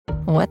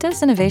What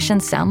does innovation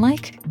sound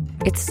like?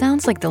 It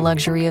sounds like the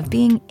luxury of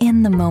being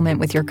in the moment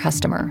with your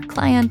customer,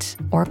 client,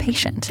 or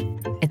patient.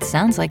 It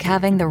sounds like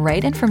having the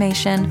right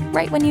information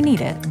right when you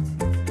need it.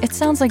 It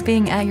sounds like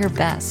being at your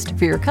best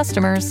for your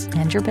customers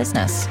and your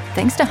business.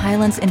 Thanks to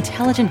Hyland's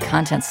intelligent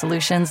content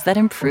solutions that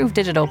improve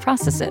digital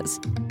processes,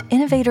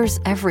 innovators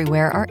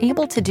everywhere are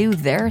able to do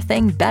their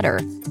thing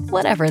better,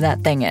 whatever that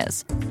thing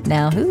is.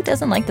 Now, who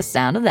doesn't like the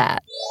sound of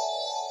that?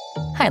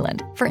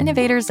 Hyland, for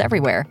innovators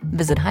everywhere.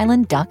 Visit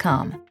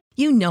hyland.com.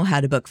 You know how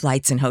to book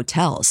flights and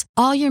hotels.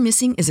 All you're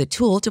missing is a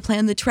tool to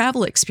plan the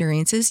travel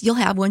experiences you'll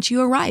have once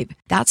you arrive.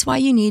 That's why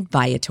you need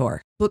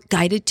Viator. Book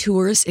guided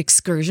tours,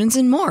 excursions,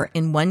 and more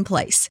in one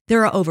place.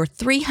 There are over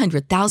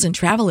 300,000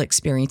 travel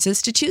experiences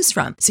to choose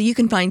from, so you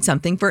can find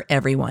something for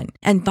everyone.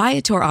 And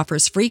Viator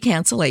offers free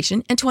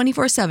cancellation and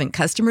 24/7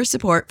 customer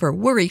support for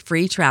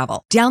worry-free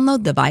travel.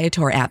 Download the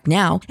Viator app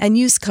now and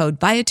use code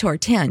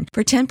Viator10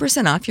 for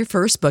 10% off your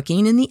first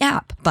booking in the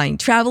app. Find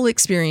travel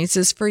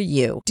experiences for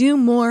you. Do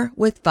more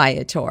with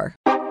Viator.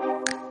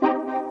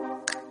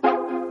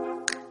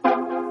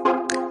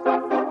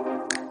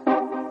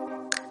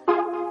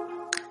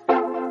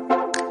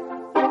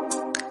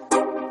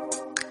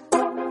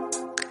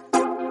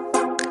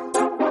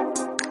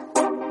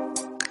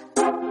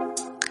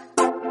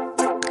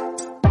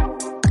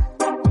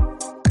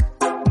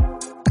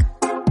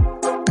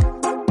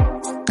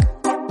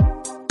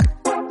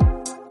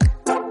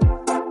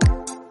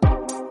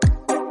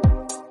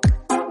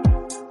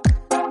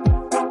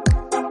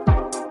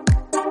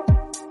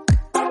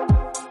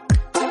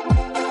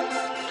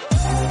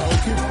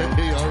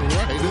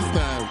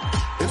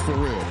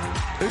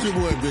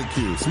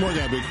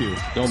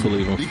 Don't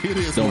believe him. It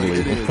is. Don't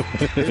believe it him.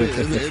 It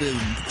is.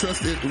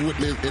 Trust it.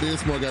 It is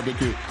Smart Guy Big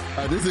Q.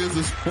 This is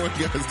the Smart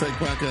Guys Tech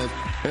Podcast,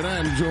 and I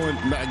am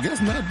joined, I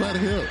guess, not by the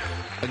hip.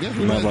 I guess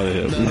not by the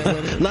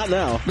hip. Not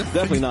now.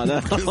 Definitely not now.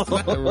 Not,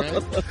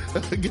 right?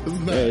 I guess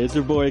not. Hey, it's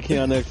your boy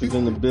Keon X is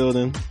in the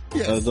building,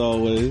 yes. As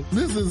always.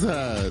 This is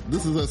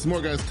a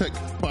Smart Guys Tech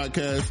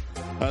Podcast.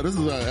 This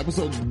is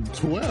episode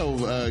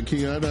 12,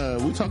 Keon.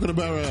 We're talking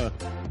about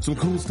some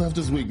cool stuff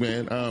this week,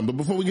 man. But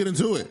before we get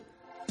into it,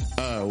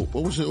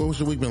 what was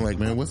your week been like,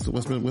 man? What's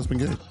been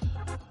good?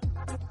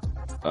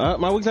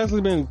 My week's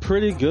actually been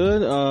pretty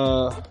good.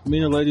 Me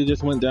and a lady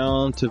just went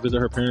down to visit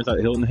her parents at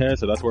Hilton Head,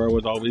 so that's where I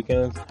was all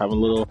weekend, having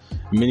a little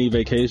mini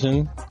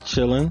vacation,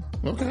 chilling.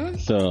 Okay.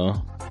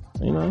 So,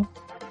 you know.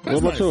 That's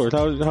what about yours?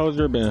 How was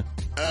your been?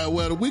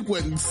 Well, the week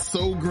wasn't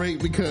so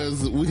great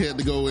because we had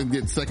to go and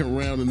get second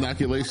round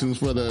inoculations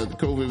for the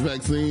COVID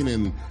vaccine,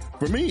 and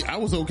for me, I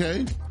was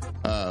okay.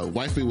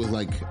 Wifey was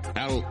like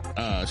out,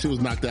 she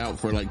was knocked out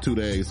for like 2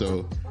 days,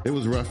 so it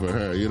was rough for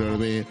her, you know what I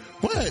mean?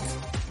 But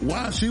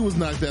while she was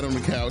knocked out on the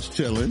couch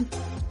chilling,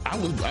 I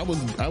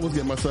was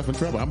getting myself in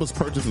trouble. I was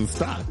purchasing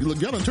stock.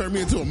 Look, y'all done turned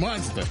me into a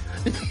monster.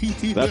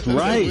 That's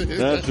right.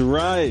 That's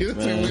right,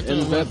 man.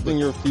 Invest in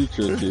your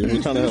future, dude.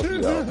 We're trying to help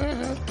you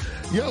out.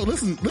 Yo,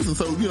 listen.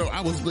 So, you know,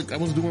 I was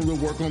doing a little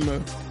work on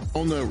the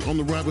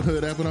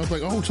Robinhood app, and I was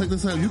like, oh, check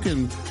this out. You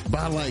can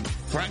buy like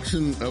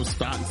fraction of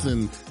stocks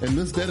and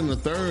this, that, and the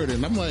third.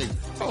 And I'm like,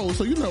 oh,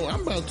 so, you know,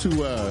 I'm about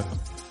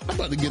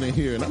to get in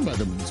here and I'm about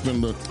to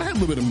spend I have a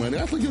little bit of money.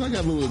 I was like, you know, I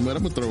got a little bit of money.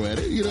 I'm going to throw at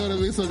it. You know what I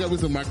mean? So I got me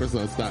some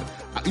Microsoft stock.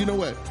 You know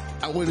what?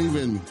 I wasn't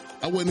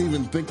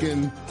even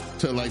thinking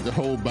to like the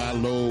whole buy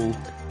low,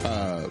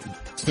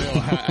 sell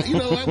high. You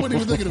know, I wasn't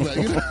even thinking about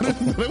it. You know,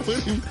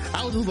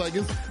 I was just like,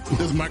 it's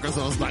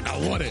Microsoft stock.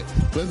 I want it.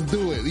 Let's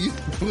do it. You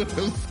know what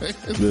I'm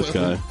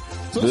saying?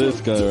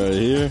 This guy right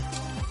here.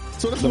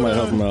 So that's somebody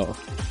help him out.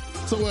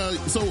 So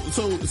that's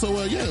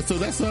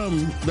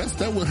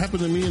what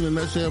happened to me in a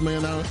nutshell,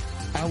 man.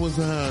 I'm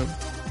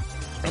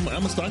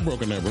a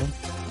stockbroker now, bro.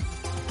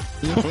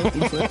 You know what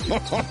I'm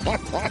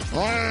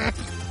saying?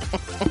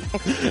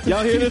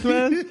 Y'all hear this,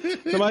 man?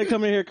 Somebody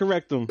come in here,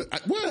 correct them.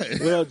 What?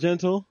 Well,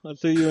 Gentle, I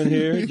see you in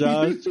here.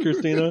 Josh,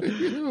 Christina.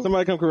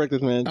 Somebody come correct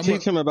this, man.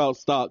 Teach him about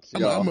stocks,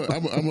 y'all.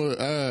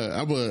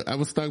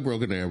 I'm a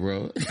stockbroker now,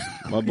 bro.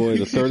 My boy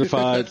is a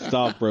certified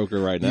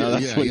stockbroker right now.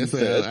 That's what he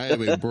said. I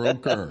am a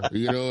broker.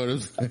 You know what I'm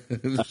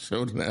saying?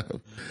 Showing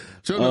up.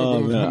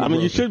 I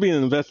mean, you should be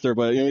an investor,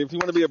 but you know, if you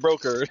want to be a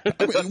broker,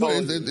 is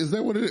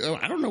that what it is?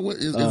 I don't know what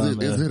is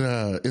it.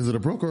 Is it a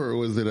broker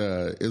or is it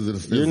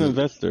You're an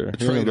investor.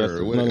 You're an investor.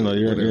 No,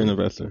 you're an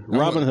investor.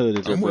 Robinhood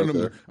is your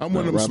broker. I'm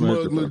one of them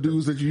smug little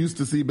dudes that you used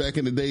to see back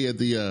in the day at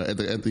the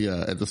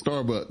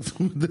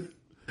Starbucks.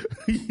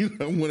 You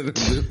know, I'm one of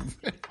them.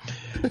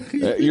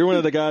 You're one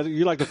of the guys.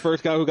 You're like the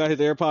first guy who got his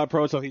AirPod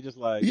Pro, so he just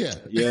like, yeah,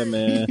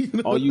 man. You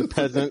know? all you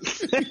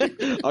peasants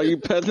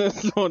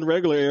on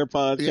regular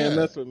AirPods can't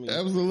mess with me.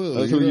 Absolutely,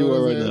 that's who you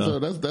are right now. So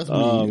that's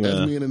me.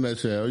 That's me in a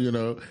nutshell. You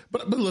know,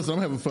 but listen,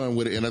 I'm having fun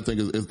with it, and I think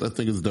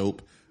it's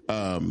dope.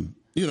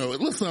 You know,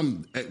 it looks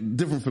something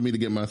different for me to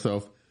get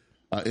myself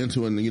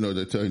into, and you know,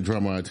 to draw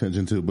my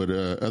attention to. But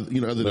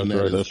you know, other than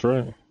that's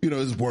right. You know,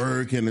 it's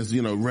work and it's,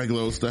 you know,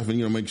 regular stuff, and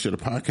you know, make sure the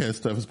podcast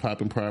stuff is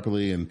popping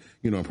properly, and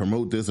you know,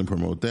 promote this and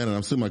promote that. And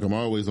I'm assuming like I'm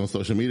always on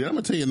social media. I'm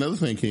gonna tell you another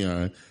thing,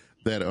 Keon,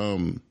 that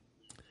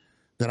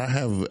that I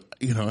have,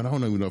 and I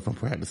don't even know if I'm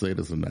proud to say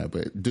this or not,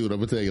 but dude, I'm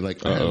gonna tell you,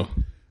 like,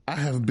 I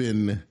have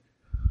been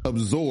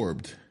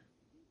absorbed.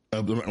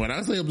 When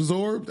I say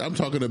absorbed, I'm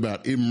talking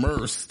about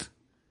immersed.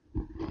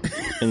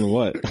 In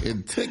what?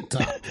 In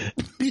TikTok.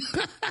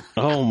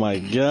 Oh my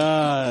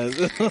God.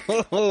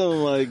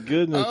 Oh my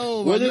goodness.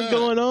 Oh, what is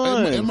going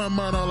on? In my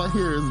mind, all I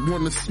hear is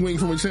wanting to swing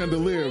from a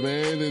chandelier,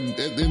 man. And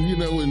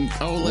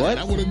all that. What?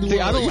 I want to do. See,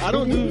 I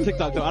don't do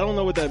TikTok though. I don't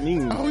know what that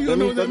means. Oh, you don't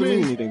know what that means?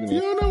 Mean anything to me.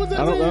 You don't know what that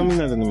means? That don't mean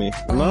nothing to me.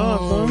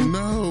 Oh,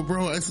 no,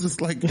 bro. It's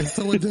just like, it's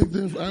so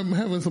addictive. I'm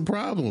having some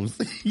problems.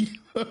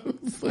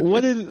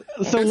 What's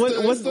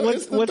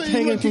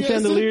hanging from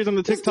chandeliers on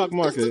the TikTok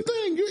market? That's the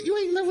thing. You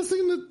ain't never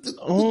seen the.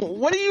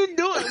 What are you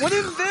doing? What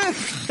is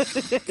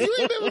this? You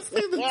ain't never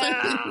seen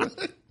the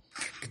thing.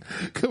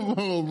 Come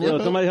on, bro. Yo,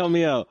 somebody help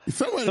me out.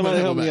 Somebody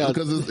help me out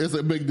because it's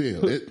a big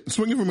deal.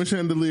 Swinging from a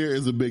chandelier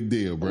is a big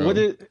deal, bro.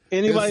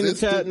 Anybody in the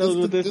chat knows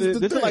what this is?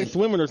 This is like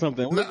swimming or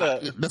something. What is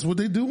that? That's what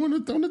they do on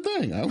the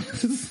thing.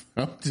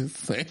 I'm just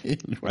saying.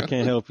 Bro. I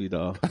can't help you,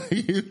 dog.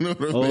 You know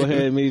what I mean? Old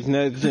head meets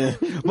next gen.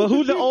 But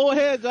who's the old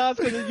head, Josh?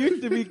 Because it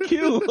used to be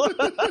cute.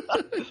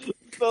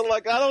 So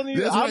like I don't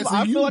even.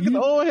 I feel like an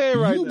old head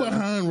right now. You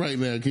behind right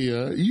now,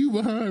 Kia. You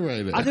behind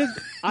right now.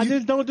 I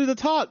just don't do the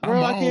talk,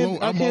 bro. I can't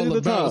do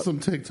the talk. I'm about some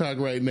TikTok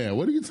right now.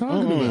 What are you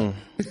talking about?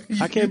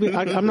 I can't be.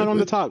 I'm not on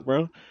the talk,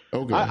 bro.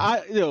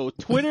 Okay.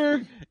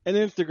 Twitter and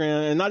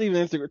Instagram, and not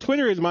even Instagram.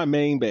 Twitter is my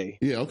main bay.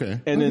 Yeah. Okay.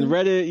 And then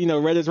Reddit,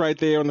 Reddit's right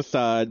there on the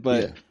side,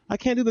 but I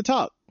can't do the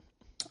talk.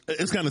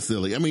 It's kind of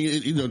silly. I mean,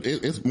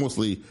 it's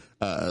mostly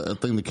a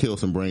thing to kill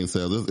some brain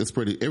cells. It's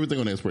pretty. Everything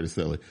on there is pretty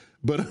silly.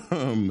 But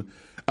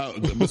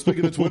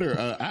speaking of Twitter,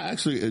 I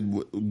actually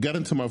got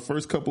into my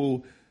first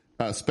couple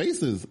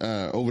spaces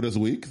over this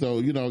week. So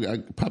I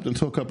popped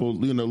into a couple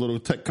little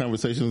tech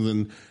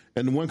conversations,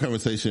 and one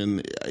conversation,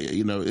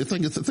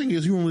 the thing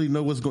is you don't really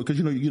know what's going, because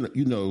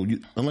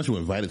unless you're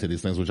invited to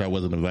these things, which I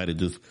wasn't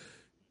invited.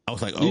 I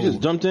was like, you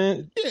just jumped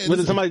in. Yeah, was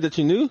it somebody that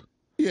you knew?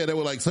 Yeah, they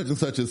were like such and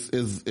such is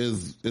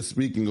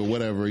speaking or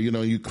whatever.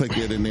 You click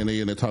it and then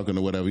they're talking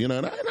or whatever. And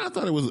I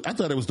thought it was. I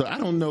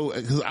don't know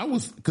because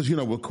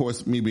of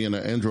course me being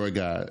an Android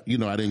guy,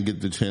 I didn't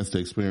get the chance to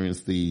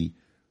experience the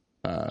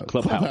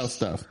Clubhouse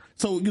stuff.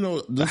 So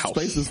the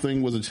Spaces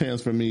thing was a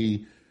chance for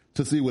me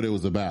to see what it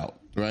was about,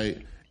 right?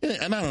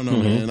 And I don't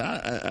know, man.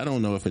 I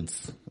don't know if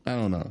it's. I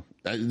don't know.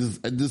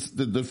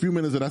 The few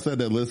minutes that I sat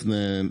there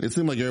listening, it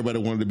seemed like everybody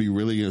wanted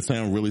to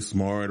sound really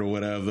smart or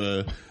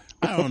whatever.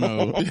 I don't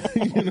know.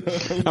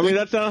 I mean,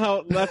 that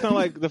sound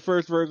like the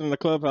first version of the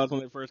Clubhouse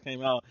when it first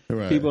came out.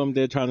 Right. People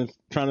there trying to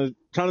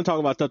talk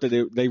about stuff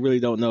that they really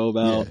don't know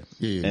about,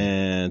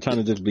 and trying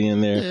to just be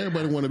in there. Yeah,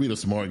 everybody want to be the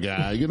smart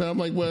guy. I'm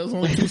like, well, there's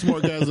only two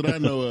smart guys that I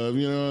know of.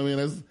 You know what I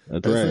mean?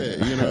 That's right. It.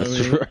 You know what I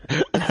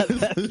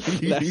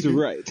mean? That's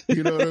right.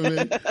 You know what I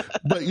mean?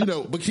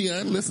 But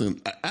Keon,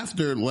 listen.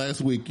 After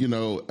last week, you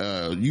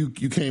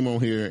came on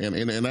here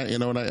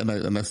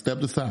and I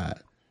stepped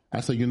aside. I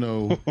said, I'm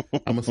gonna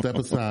step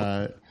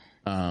aside,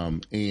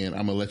 and I'm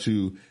gonna let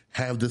you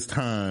have this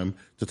time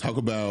to talk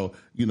about,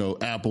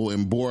 Apple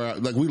and bore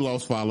out, like we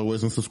lost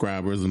followers and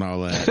subscribers and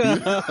all that.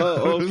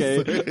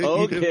 Okay.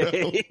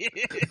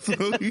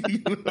 So,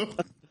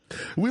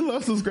 we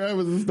lost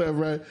subscribers and stuff,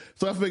 right?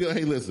 So I figured,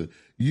 hey, listen,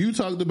 you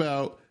talked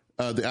about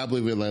the Apple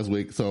event last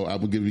week, so I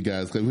will give you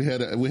guys, because we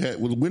had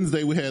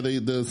Wednesday we had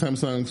the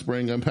Samsung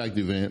Spring Unpacked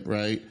event,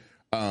 right?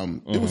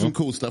 It was some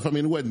cool stuff. I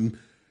mean,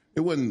 it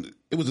was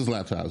just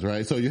laptops,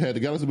 right? So you had the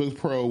Galaxy Book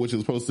Pro, which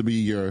is supposed to be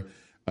your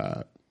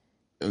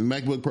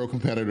MacBook Pro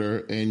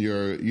competitor, and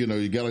your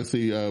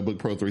Galaxy Book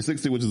Pro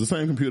 360, which is the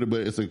same computer, but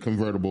it's a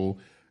convertible.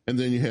 And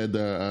then you had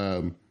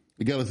the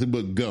Galaxy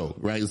Book Go,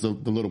 right? It's the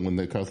little one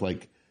that costs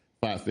like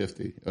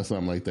 $550 or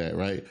something like that,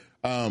 right?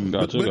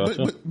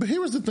 Gotcha. But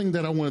here was the thing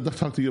that I wanted to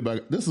talk to you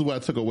about. This is what I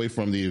took away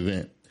from the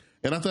event.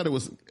 And I thought it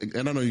was,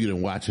 and I know you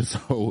didn't watch it,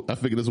 so I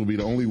figured this would be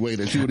the only way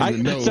that you would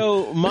even know.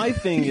 So my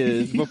thing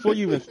is, before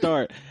you even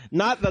start,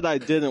 not that I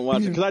didn't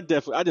watch it, because I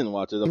didn't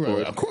watch it, of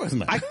course. Of course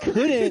not. I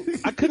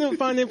couldn't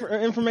find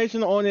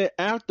information on it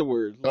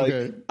afterwards. Like,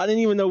 okay. I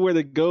didn't even know where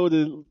to go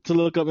to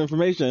look up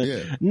information.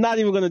 Yeah. Not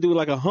even going to do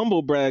like a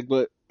humble brag,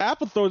 but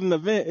Apple throws an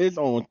event. It's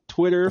on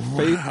Twitter,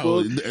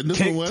 Facebook,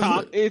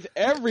 TikTok. It's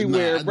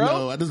everywhere, bro.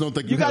 No, I just don't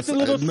think you got the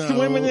little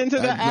swimming into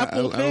the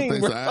Apple thing,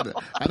 bro. I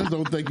just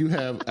don't think you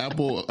have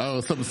Apple,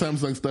 some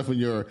Samsung stuff in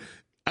your.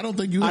 I don't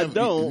think you have. I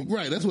don't.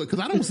 Right. That's what,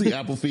 because I don't see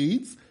Apple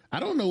feeds. I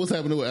don't know what's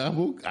happening with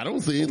Apple. I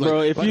don't see it.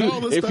 Bro,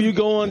 if you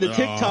go on the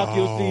TikTok,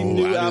 you'll see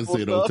new Apple stuff. I didn't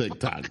see it on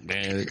TikTok,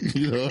 man.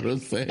 You know what I'm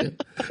saying?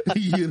 But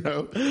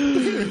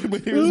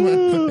here's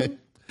my thing.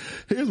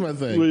 Here's my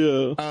thing.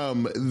 Well, yeah.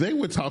 They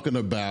were talking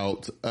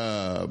about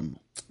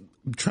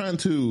trying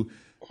to.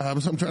 I'm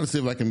trying to see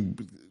if I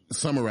can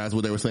summarize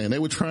what they were saying. They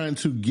were trying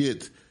to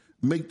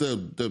make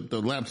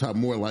the laptop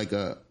more like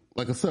a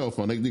a cell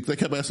phone. They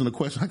kept asking the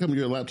question, how come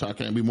your laptop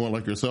can't be more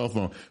like your cell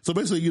phone? So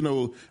basically,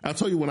 I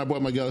told you when I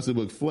bought my Galaxy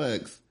Book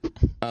Flex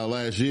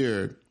last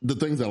year, the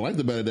things I liked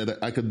about it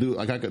that I could do,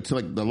 like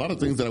a lot of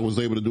things that I was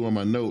able to do on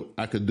my Note,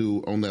 I could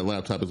do on that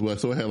laptop as well.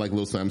 So it had like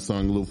little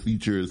Samsung, little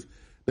features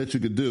that you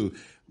could do.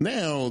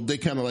 Now they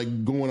kind of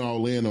like going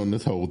all in on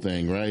this whole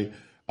thing, right?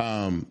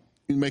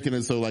 Making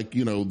it so like,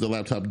 the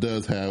laptop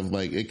does have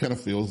like, it kind of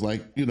feels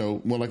like,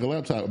 more like a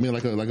laptop. I mean,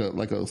 like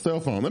a cell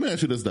phone. Let me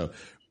ask you this though,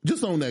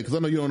 just on that, because I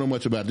know you don't know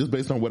much about it, just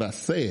based on what I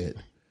said,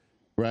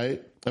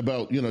 right?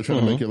 About, trying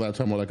to make your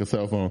laptop more like a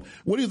cell phone.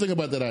 What do you think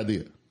about that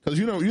idea? Because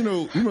you're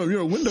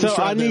a Windows shop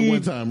at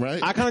one time,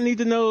 right? I kind of need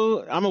to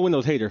know. I'm a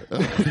Windows hater.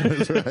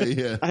 That's right.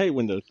 Yeah. I hate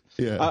Windows.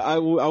 Yeah. I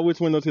wish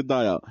Windows could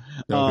die out.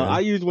 Okay. I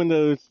use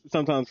Windows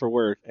sometimes for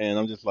work, and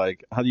I'm just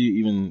like, how do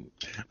you even?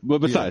 But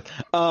besides,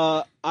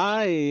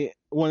 I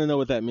want to know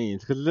what that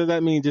means, because does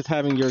that mean just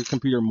having your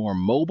computer more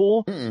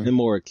mobile and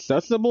more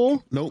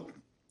accessible? Nope.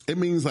 It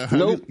means like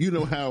how you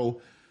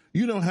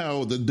know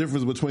how the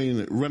difference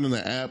between running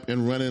an app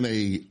and running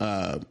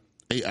a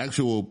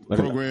actual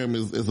program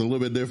is a little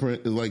bit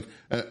different. It's like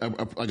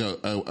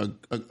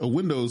a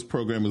Windows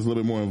program is a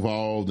little bit more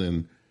involved,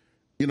 and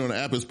an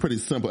app is pretty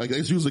simple. Like,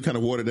 it's usually kind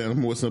of watered down,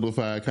 more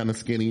simplified, kind of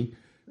skinny.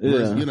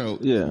 Whereas,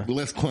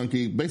 less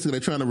clunky. Basically, they're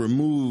trying to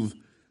remove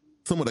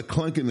some of the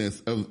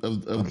clunkiness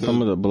of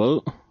some of the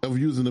bloat of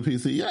using the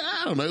PC. Yeah,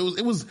 I don't know.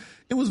 It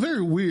was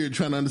very weird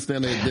trying to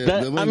understand the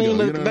lingo. I mean,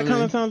 that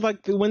kind of sounds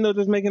like Windows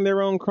is making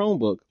their own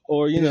Chromebook,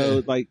 or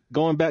like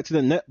going back to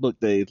the netbook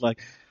days.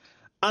 Like,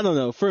 I don't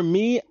know. For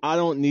me, I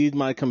don't need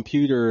my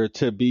computer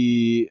to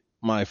be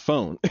my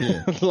phone.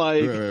 Yeah.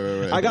 Like,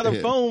 right. I got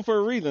a phone for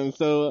a reason.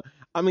 So,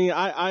 I mean,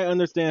 I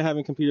understand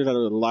having computers that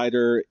are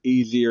lighter,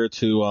 easier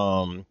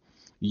to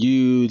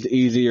use,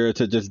 easier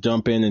to just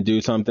jump in and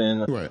do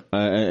something, right.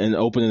 And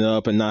open it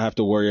up and not have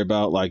to worry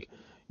about like,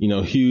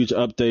 huge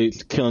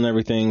updates, killing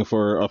everything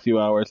for a few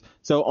hours.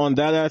 So on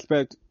that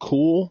aspect,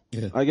 cool,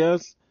 I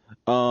guess.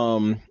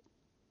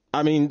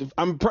 I mean,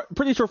 I'm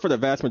pretty sure for the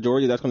vast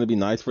majority, that's going to be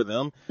nice for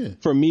them. Yeah.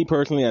 For me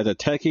personally, as a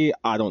techie,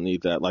 I don't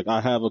need that. Like, I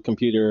have a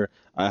computer,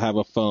 I have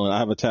a phone, I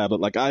have a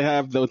tablet. Like, I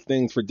have those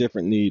things for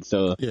different needs.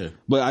 So,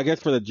 but I guess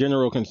for the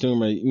general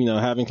consumer,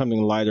 having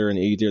something lighter and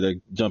easier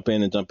to jump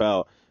in and jump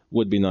out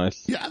would be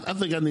nice. Yeah, I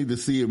think I need to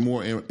see it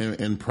more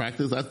in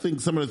practice. I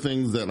think some of the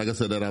things that, like I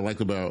said, that I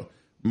like about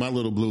my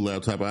little blue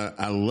laptop,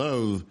 I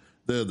love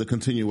the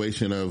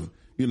continuation of,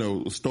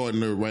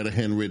 starting to write a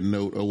handwritten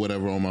note or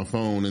whatever on my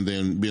phone and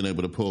then being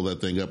able to pull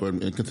that thing up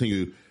and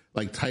continue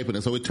like typing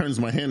it. So it turns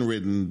my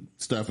handwritten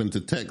stuff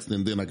into text,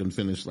 and then I can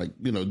finish like,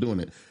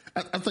 doing it.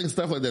 I think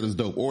stuff like that is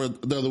dope. Or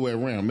the other way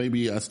around.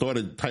 Maybe I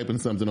started typing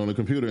something on the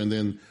computer and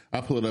then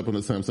I pull it up on the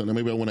Samsung, and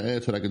maybe I want to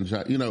add to it. I can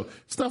jot,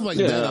 stuff like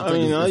that. I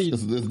think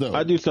it's dope.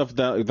 I do stuff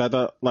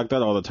that like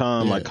that all the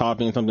time, like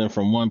copying something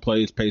from one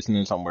place, pasting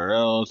it somewhere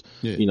else.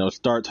 Yeah.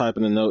 Start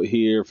typing a note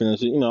here,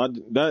 finish it.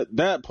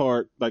 That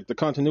part, like the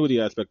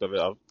continuity aspect of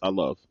it, I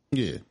love.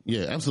 Yeah,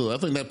 absolutely. I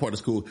think that part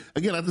is cool.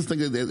 Again, I just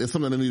think it's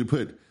something I need to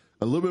put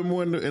a little bit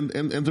more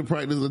into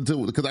practice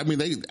until, because I mean,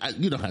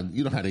 you know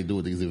how they do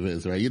with these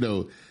events, right?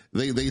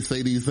 They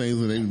say these things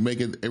and they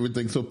make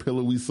everything so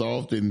pillowy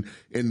soft and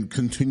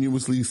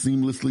continuously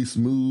seamlessly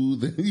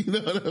smooth. You know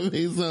what I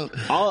mean? So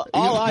all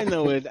I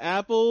know is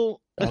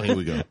Apple. Oh, here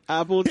we go.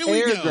 Apple's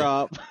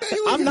AirDrop.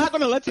 I'm not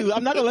gonna let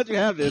you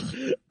have this.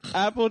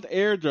 Apple's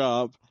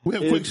AirDrop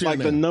is like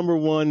the number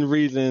one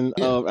reason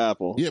of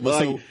Apple. Yeah,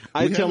 but like,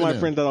 I tell my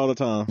friends that all the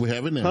time. We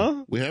have it now.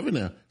 Huh? We have it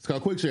now. It's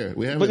called QuickShare.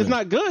 We have but it it's now.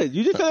 not good.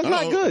 You just said it's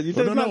not good. You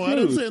said it's not smooth. I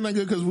didn't say it's not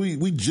good because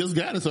we just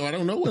got it, so I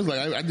don't know what it's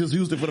like. I just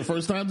used it for the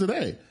first time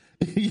today.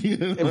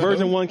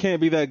 Version 1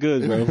 can't be that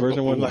good, bro.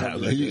 Version 1.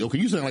 Okay,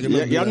 you sound like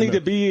another. Y'all need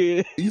to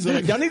be.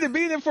 Y'all need to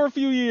be in it for a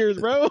few years,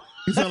 bro.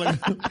 You sound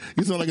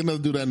like another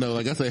dude I know.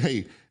 Like I say,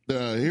 hey,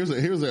 here's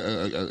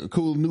a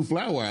cool new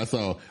flower I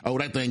saw. Oh,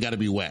 that thing got to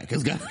be whack.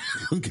 It's got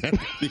to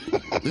be.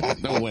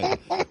 There's no way.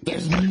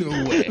 There's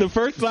no way. The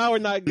first flower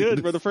not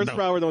good, bro. The first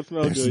flower don't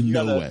smell good. You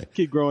gotta way.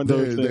 Keep growing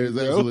those things. There's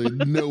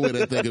absolutely no way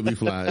that thing could be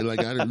fly. Like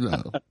I don't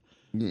know.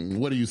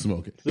 What are you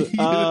smoking? So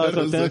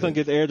Samsung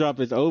gets AirDrop.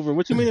 It's over.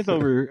 What you mean it's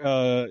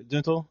over,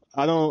 Gentle?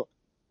 I don't.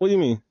 What do you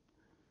mean?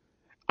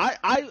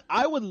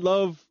 I would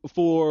love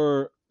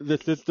for the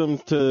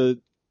systems to.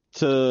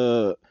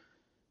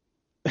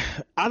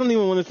 I don't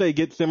even want to say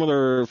get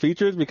similar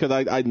features because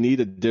I need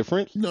a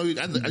difference. No,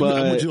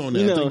 I'm with you on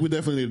that. I think we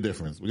definitely need a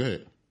difference. Go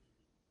ahead.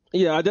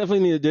 Yeah, I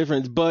definitely need a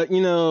difference. But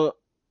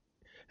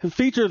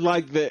features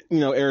like the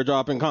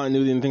AirDrop and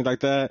continuity and things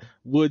like that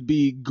would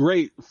be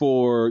great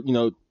for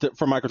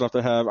for Microsoft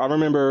to have. I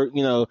remember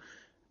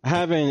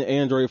having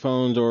Android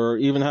phones or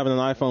even having an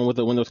iPhone with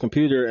a Windows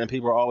computer, and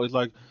people are always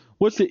like,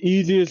 "What's the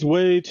easiest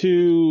way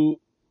to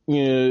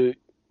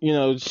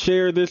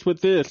share this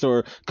with this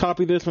or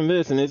copy this from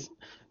this?" And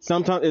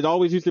it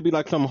always used to be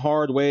like some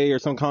hard way or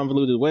some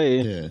convoluted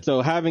way. Yeah.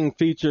 So having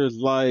features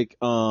like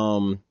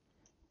AirDrop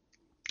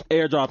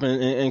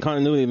and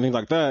continuity and things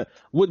like that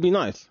would be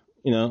nice.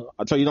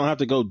 so you don't have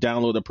to go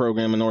download a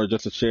program in order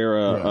just to share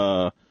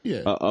a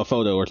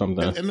photo or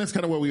something. And that's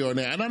kind of where we are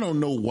now. And I don't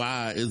know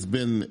why it's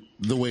been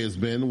the way it's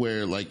been,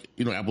 where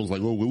Apple's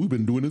like, oh, well, we've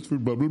been doing this for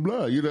blah, blah,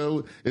 blah.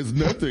 It's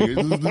nothing.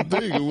 It's just a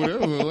thing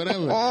or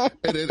whatever.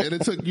 And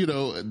it took,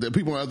 the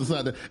people on the other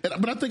side.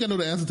 But I think I know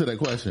the answer to that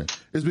question.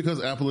 It's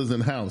because Apple is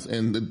in-house.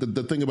 And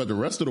the thing about the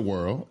rest of the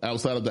world,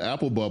 outside of the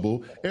Apple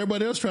bubble,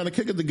 everybody else trying to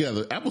kick it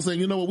together. Apple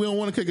saying, you know what, we don't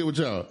want to kick it with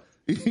y'all.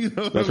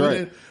 That's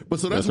right.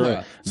 But so that's why.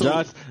 Right.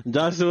 So,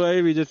 Joshua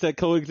Avery just said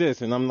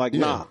coexist, and I'm like,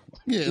 nah.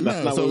 Yeah, no.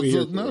 So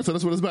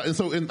that's what it's about. And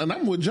so, and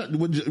I'm with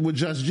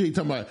Josh G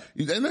talking about,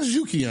 and that's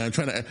you, Keon,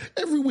 trying to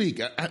every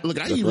week. I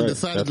even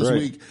decided this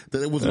week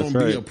that it was going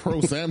to be a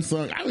pro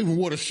Samsung. I don't even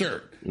wore a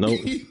shirt. Nope.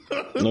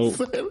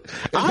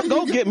 I'll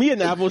go get me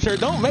an Apple shirt.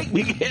 Don't make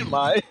me get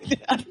mine.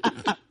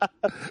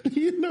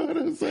 You know what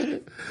I'm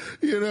saying?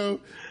 So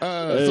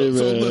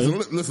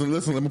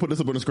listen. Let me put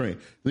this up on the screen.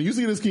 Now you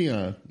see this,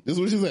 Keon. This is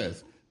what she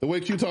says. The way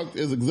Q talk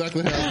is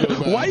exactly how I feel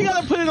about it. Why you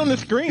gotta put it on the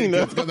screen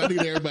though? Because I need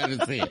everybody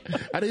to see it.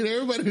 I need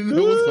everybody to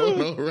know what's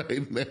going on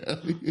right now.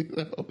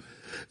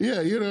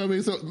 Yeah, you know what I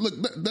mean? So look,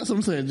 that's what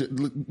I'm saying.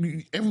 Look,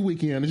 every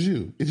weekend is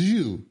you. It's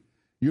you.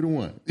 You're the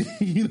one.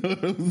 You know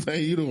what I'm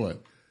saying? You're the one.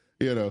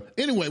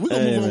 Anyway, we're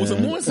gonna move on with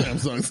some more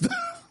Samsung stuff.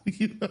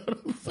 You know what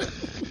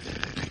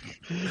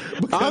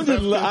I'm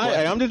saying?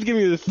 I'm just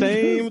giving you the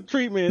same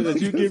treatment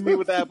that you give me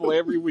with Apple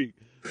every week.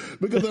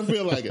 Because I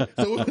feel like it.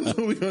 So what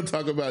we're going to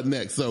talk about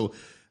next. So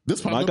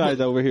my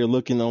guy's over here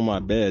looking on my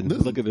bed.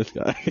 Look at this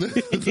guy.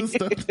 This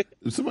stuff,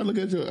 somebody look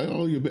at your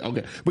bed.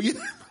 Okay. But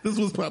this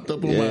was popped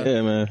up on my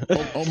timeline.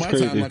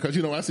 Because,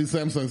 I see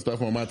Samsung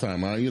stuff on my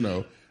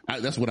timeline.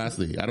 That's what I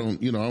see. I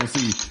don't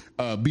see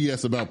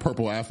BS about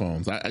purple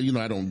iPhones. I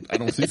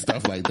don't see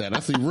stuff like that. I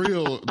see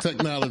real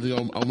technology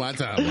on my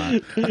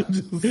timeline.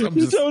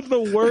 You chose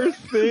the worst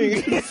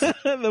thing,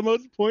 the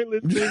most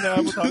pointless thing that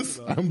I'm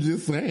talking about. I'm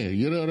just saying,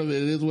 you know what I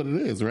mean? It is what it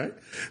is, right?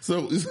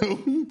 So instead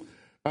of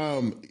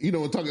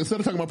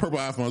talking about purple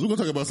iPhones, we're gonna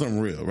talk about something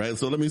real, right?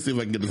 So let me see if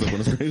I can get this up on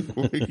the screen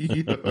for you.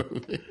 You know what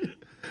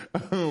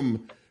I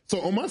mean?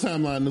 So on my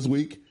timeline this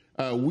week,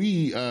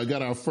 we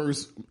got our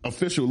first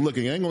official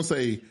looking. I ain't gonna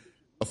say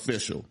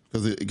official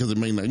because it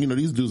may not.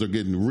 These dudes are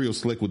getting real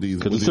slick with these.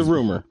 Because it's a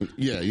rumor.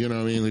 Yeah, you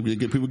know what I mean.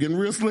 Get people getting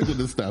real slick with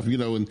this stuff.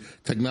 And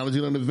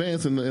technology on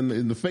advance and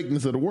the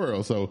fakeness of the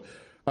world. So,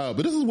 but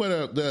this is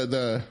where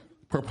the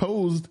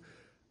proposed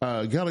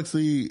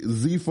Galaxy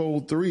Z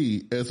Fold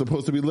 3 is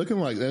supposed to be looking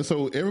like. And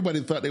so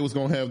everybody thought they was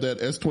gonna have that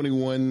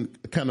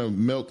S21 kind of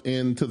melt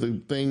into the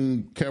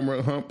thing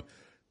camera hump.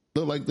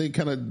 Look like they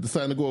kind of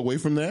decided to go away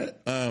from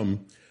that.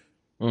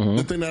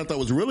 The thing that I thought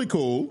was really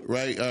cool,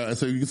 right?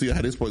 So you can see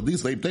how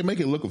they make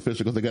it look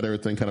official because they got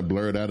everything kind of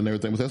blurred out and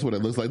everything, but that's what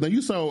it looks like. Now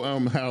you saw,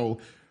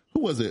 who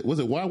was it? Was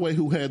it Huawei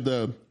who had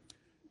the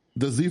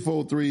Z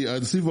Fold 3,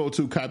 the Z Fold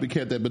 2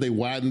 copycat but they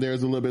widened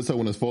theirs a little bit so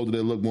when it's folded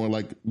it looked more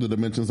like the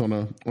dimensions on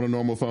a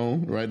normal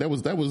phone, right? That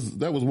was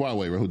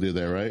Huawei who did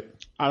that, right?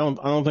 I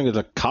don't think it's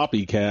a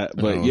copycat,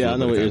 but I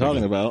know what you're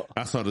talking about.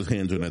 I saw this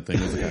hand doing that thing.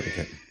 It's a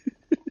copycat.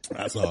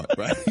 I saw it,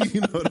 right?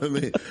 You know what I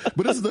mean?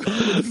 But this is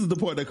the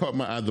part that caught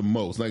my eye the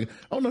most. Like, I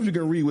don't know if you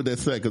can read what that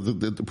said because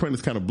the print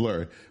is kind of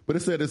blurry. But it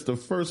said it's the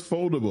first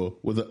foldable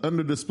with an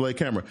under display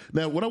camera.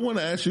 Now, what I want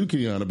to ask you,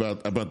 Keon,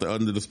 about the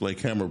under display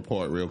camera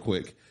part, real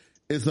quick,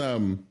 is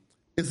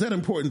that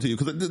important to you?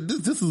 Because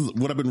this is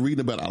what I've been reading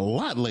about a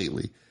lot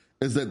lately.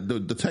 Is that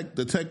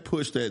the tech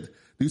push that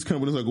these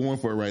companies are going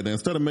for right now?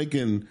 Instead of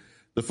making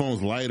the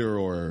phones lighter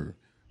or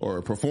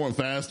perform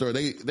faster,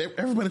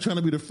 everybody trying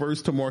to be the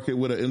first to market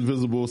with an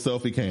invisible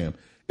selfie cam.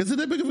 Is it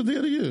that big of a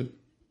deal to you?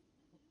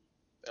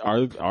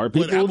 Are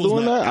people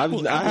doing that?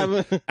 I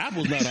haven't.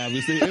 Apple's not,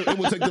 obviously. It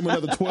would take them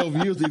another 12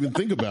 years to even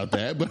think about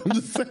that, but I'm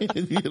just saying,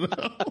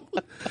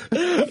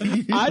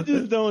 I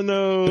just don't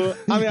know.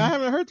 I mean, I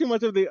haven't heard too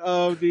much of the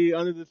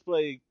under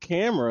display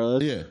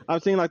cameras. Yeah.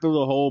 I've seen like the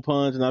little hole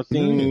punch, and I've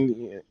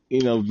seen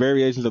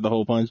variations of the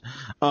hole punch.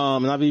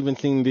 And I've even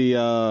seen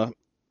the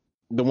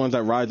ones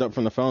that rise up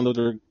from the phone. Those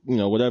are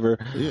whatever.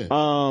 Yeah.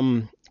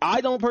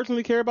 I don't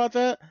personally care about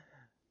that.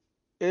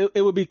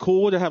 It would be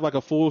cool to have like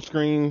a full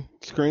screen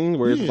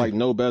where it's like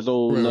no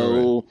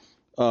bezel,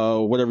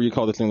 whatever you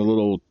call this thing, the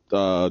little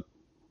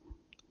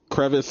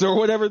crevice or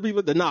whatever,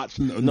 the notch.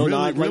 No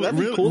notch. Like, that'd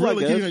be cool, I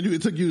guess.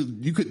 It took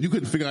you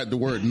couldn't figure out the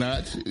word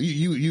notch.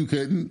 You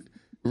couldn't.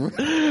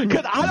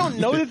 Because I don't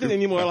notice it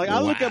anymore. Like, I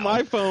look at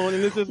my phone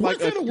and it's just like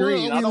a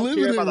screen. I don't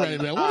care about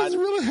right now. What is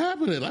really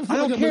happening? I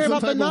don't care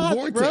about the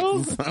notch,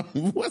 bro.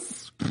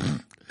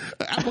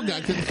 Apple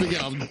guy couldn't figure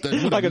out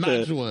what a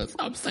notch was.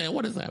 I'm saying,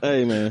 what is happening?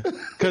 Hey, man.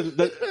 Because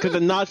the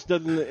notch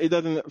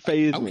doesn't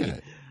faze me.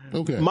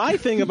 Okay. My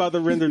thing about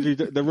the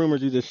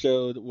rumors you just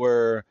showed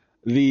were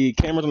the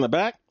cameras on the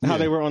back, how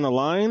they were on the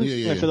line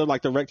instead of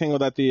like the rectangle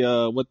that the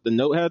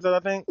Note has, I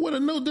think. Well,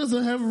 the Note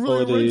doesn't have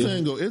really a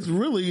rectangle. It's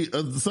really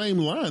the same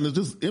line. It's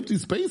just empty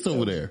space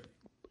over there.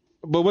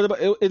 But what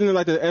about, isn't it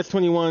like the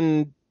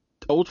S21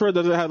 Ultra?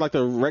 Does it have like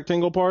the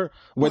rectangle part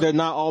where they're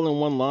not all in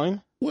one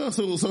line? Well,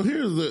 so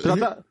here's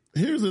the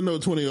here's the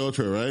Note 20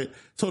 Ultra, right?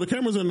 So the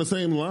cameras are in the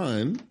same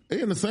line. They're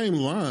in the same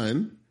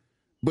line,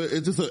 but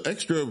it's just an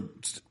extra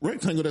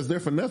rectangle that's there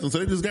for nothing. So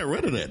they just got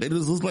rid of that. They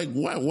just was like,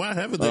 why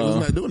have it there? It's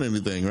not doing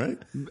anything, right?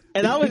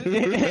 And I was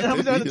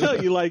going to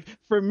tell you, like,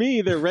 for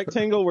me, the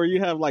rectangle where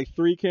you have like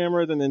 3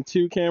 cameras and then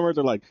 2 cameras,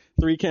 or like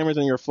 3 cameras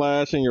and your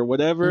flash and your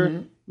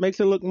whatever, makes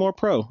it look more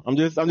pro. I'm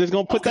just going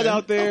to put that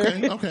out there.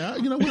 Okay.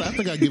 You know what? I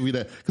think I'll give you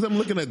that, because I'm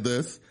looking at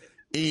this.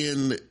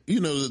 And, you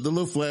know, the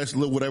little flash,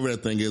 little whatever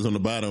that thing is on the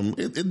bottom,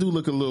 it do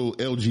look a little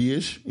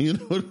LG-ish. You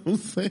know what I'm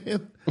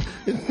saying?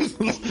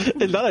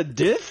 Is that a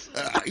diss?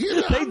 You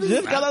know, they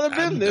just got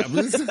out of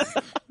business.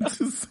 I'm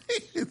just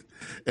saying.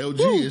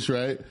 LG-ish,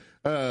 right?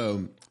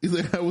 He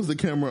said, how was the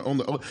camera on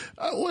the,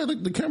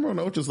 the camera on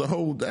the Ultra is the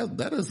whole,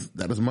 that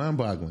is mind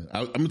boggling.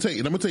 I'm going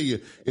to tell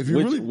you, if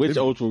you which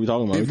Ultra are we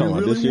talking about?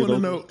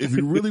 If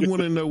you really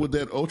want to know what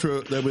that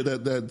Ultra,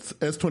 that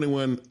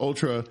S21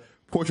 Ultra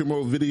portrait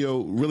mode video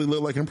really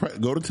look like,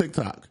 go to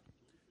TikTok.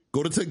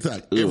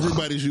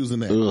 Everybody's using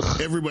that.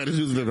 Everybody's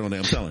using it on there.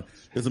 I'm telling you.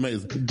 It's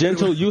amazing.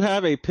 Gentle, you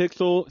have a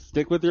Pixel.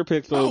 Stick with your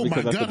Pixel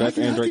because that's the best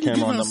Android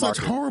camera on the market. Such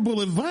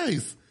horrible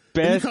advice.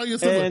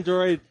 Best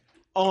Android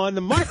on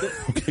the market.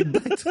 Okay,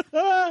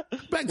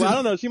 back to I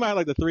don't know. She might have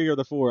like the 3 or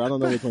the 4. I don't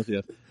know which one she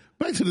has.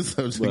 Back to the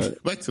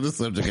subject. Back to the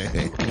subject at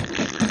hand.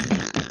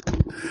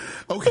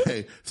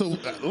 Okay, so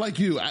like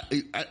you,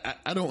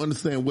 I don't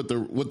understand what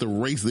the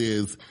race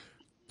is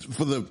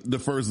for the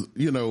first,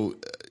 you know,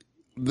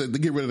 to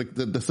get rid of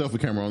the selfie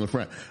camera on the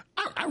front.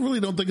 I really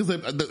don't think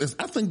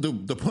I think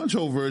the punch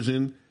hole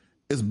version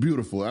is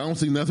beautiful. I don't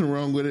see nothing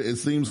wrong with it. It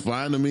seems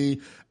fine to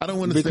me. I don't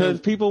understand. Because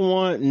people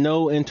want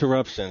no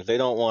interruptions. They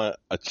don't want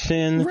a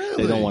chin.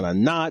 Really? They don't want a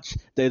notch.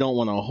 They don't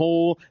want a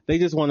hole. They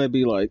just want to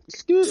be like,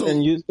 it's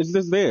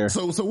just there.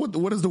 So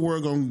what is the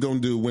world going to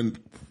do when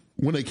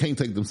they can't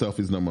take them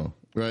selfies no more,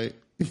 right?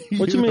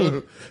 What you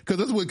mean? Because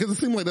it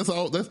seems like it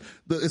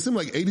seemed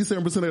like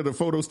 87% of the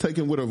photos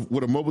taken with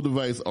a mobile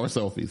device are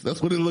selfies.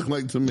 That's what it looked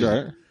like to me.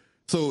 Right.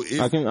 So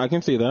I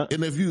can see that.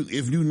 And if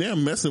you now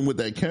messing with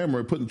that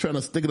camera, trying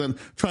to stick it on,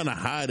 trying to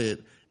hide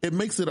it, it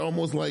makes it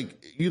almost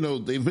like, you know,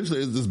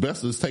 eventually it's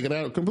best to just take it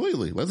out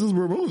completely. Let's just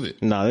remove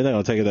it. No, they're not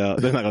gonna take it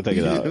out. They're not gonna take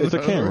it out. It's a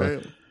camera.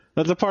 Right.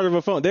 That's a part of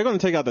a phone. They're going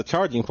to take out the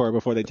charging port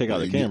before they take out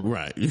the camera.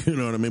 Right. You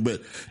know what I mean? But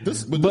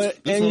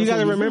you got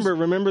to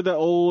remember the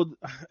old,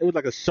 it was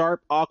like a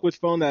Sharp Aquos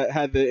phone that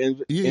had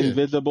the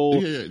invisible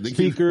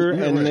speaker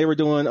and they were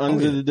doing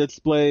under the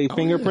display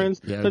fingerprints.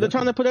 So they're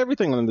trying to put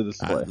everything under the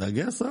display. I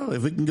guess so.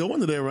 If it can go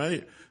under there,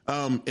 right?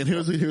 And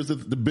here's the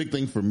big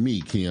thing for me,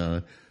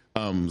 Keon.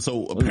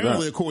 So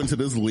apparently according to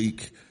this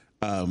leak,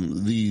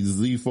 the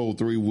Z Fold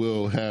 3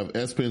 will have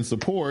S Pen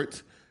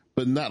support,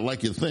 but not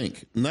like you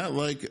think. Not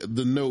like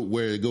the Note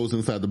where it goes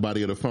inside the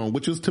body of the phone,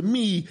 which is, to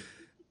me,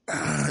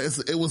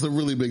 it was a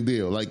really big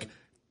deal. Like,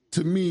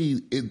 to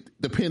me,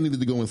 the pen needed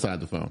to go inside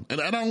the phone. And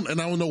I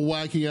don't know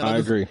why, Keon. I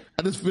agree.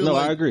 I just feel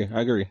like. I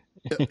agree.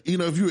 You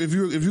know, if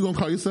you're going to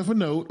call yourself a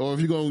Note, or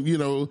if you're going to, you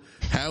know,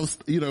 have,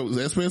 you know,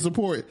 S Pen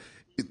support,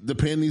 the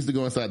pen needs to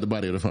go inside the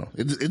body of the phone.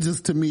 It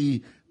just, to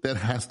me, that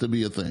has to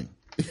be a thing.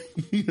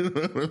 You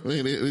know what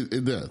I mean?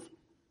 It does.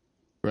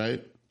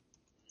 Right?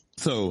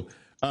 So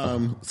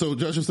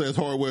Joshua says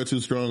hardware too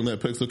strong.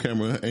 That Pixel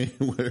camera ain't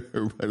where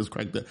everybody's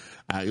cracked that.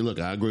 I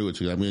agree with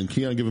you. I mean,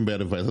 Keon giving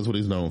bad advice. That's what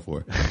he's known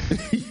for.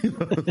 You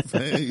know what I'm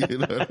saying? You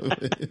know what I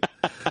mean?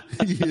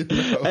 You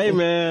know? Hey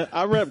man,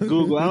 I rep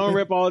Google. I don't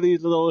rep all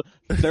these little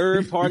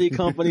third party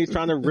companies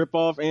trying to rip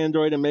off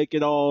Android and make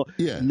it all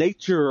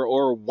Nature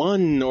or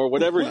One or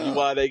whatever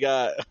UI they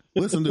got.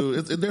 Listen,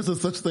 dude, there's a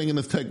such thing in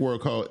this tech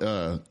world called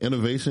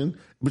innovation,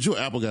 but you're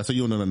an Apple guy, so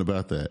you don't know nothing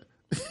about that.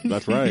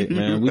 That's right,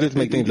 man. We just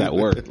make things that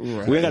work.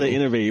 Right. We ain't got to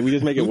innovate. We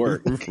just make it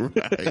work.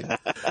 Right.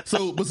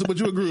 So, but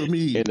you agree with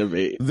me?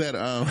 Innovate. That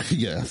I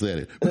said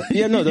it.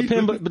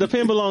 The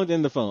pen belongs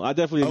in the phone. I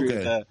definitely agree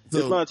with that. So,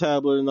 it's not a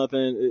tablet or nothing.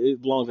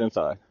 It belongs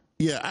inside.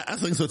 Yeah, I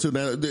think so too.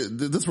 Now,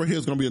 this right here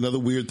is going to be another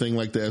weird thing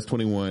like the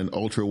S21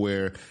 Ultra,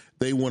 where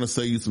they want to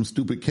sell you some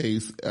stupid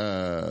case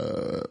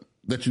that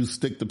you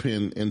stick the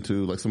pen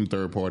into, like some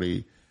third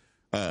party.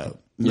 That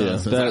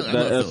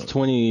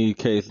S20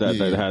 case that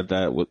had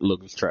that would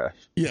look trash.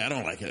 Yeah, I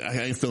don't like it.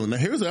 I ain't feeling that.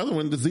 Here's the other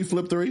one, the Z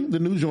Flip 3, the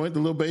new joint, the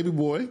little baby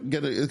boy.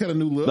 It's got a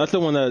new look. That's the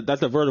one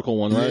that's a vertical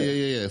one, right?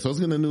 Yeah. So it's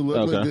getting a new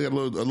look. Okay. Got a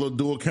little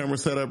dual camera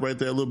setup right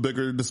there, a little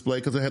bigger display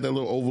because it had that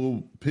little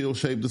oval pill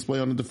shaped display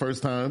on it the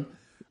first time.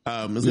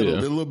 It's got a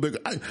little bigger.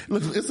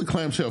 Look, it's a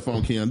clamshell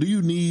phone, Keon. Do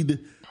you need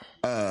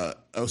a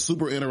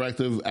super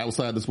interactive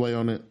outside display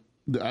on it?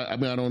 I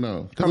mean, I don't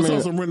know. Because I saw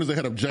some renders that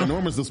had a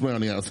ginormous display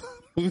on the outside,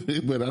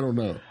 but I don't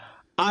know.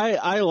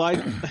 I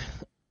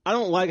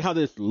don't like how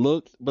this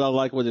looks, but I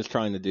like what it's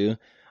trying to do.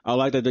 I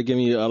like that they're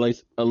giving you at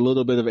least a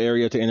little bit of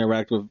area to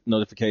interact with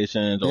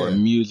notifications or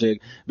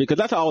music, because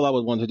that's all I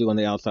would want to do on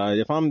the outside.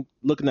 If I'm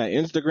looking at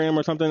Instagram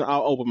or something,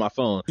 I'll open my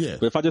phone. Yeah.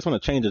 But if I just want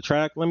to change a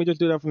track, let me just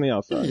do that from the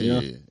outside.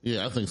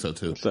 Yeah, I think so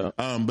too. So,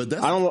 but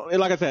that's, I don't,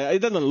 like I said, it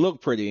doesn't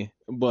look pretty,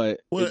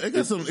 but they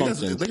got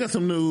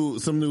some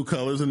new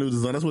colors and new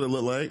design. That's what it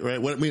looked like,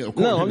 right? What I mean,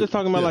 no, I'm just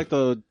talking about like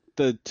the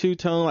the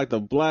two-tone, like the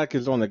black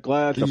is on the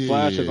glass, the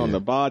flash is on the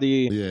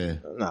body. Yeah.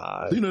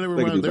 Nah. You know,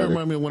 they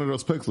remind me of one of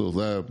those Pixels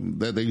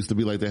that they used to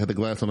be like they had the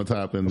glass on the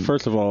top. And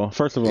first of all,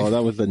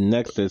 that was the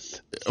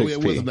Nexus 6P. Oh, yeah,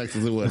 it was the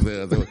Nexus. It was.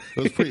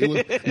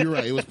 You're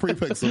right. It was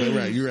pre-Pixel.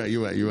 You're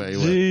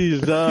right.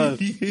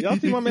 Jesus. Y'all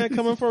see my man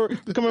coming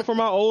for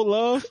my old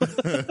love?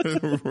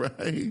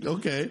 Right.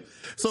 Okay.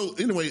 So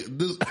anyway,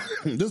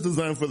 this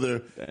design for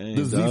the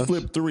Z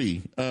Flip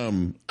 3. I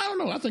don't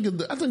know. I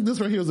think this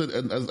right here is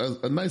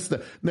a nice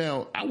step.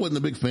 Now, I wasn't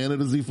a big fan of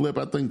the Z Flip.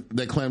 I think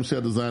that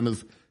clamshell design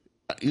is,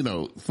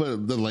 for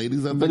the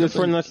ladies. But it's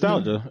for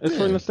nostalgia. It's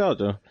for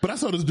nostalgia. But I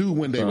saw this dude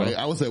one day, right?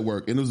 I was at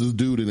work, and there was this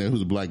dude in there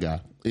who's a black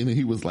guy. And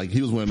he was one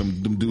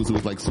of them dudes who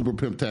was like super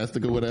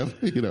pimptastic or whatever.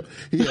 He had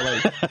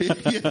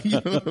you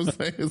know what I'm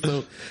saying?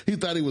 So he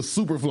thought he was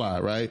super fly,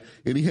 right?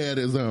 And he had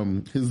his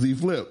Z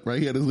Flip, right?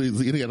 He had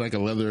like a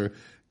leather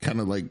kind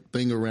of like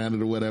thing around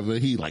it or whatever.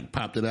 He like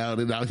popped it out,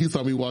 and he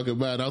saw me walking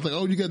by, and I was like,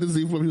 "Oh, you got the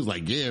Z Flip?" He was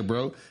like, "Yeah,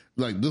 bro.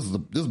 Like this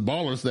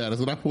baller status."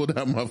 And I pulled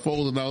out my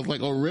phone, and I was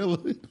like, "Oh,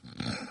 really?"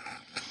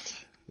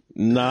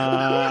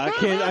 Nah,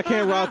 I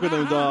can't rock with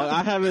them, dog.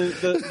 I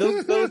haven't those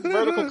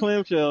vertical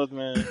clamshells,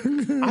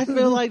 man. I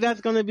feel like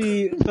that's gonna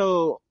be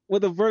so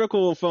with a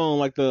vertical phone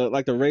like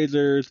the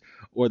Razors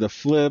or the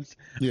Flips.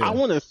 Yeah. I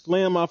want to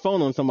slam my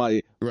phone on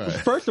somebody. Right.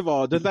 First of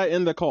all, does that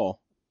end the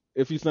call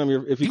if you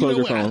close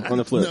your phone on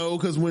the Flip? No,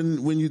 because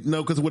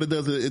because what it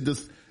does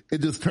is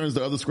it just turns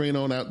the other screen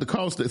on out the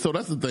call state. So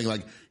that's the thing.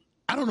 Like,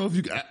 I don't know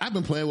if I've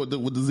been playing with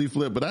the Z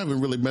Flip, but I haven't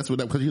really messed with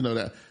that because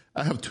that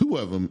I have two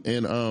of them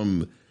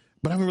and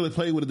but I haven't really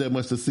played with it that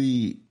much to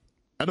see.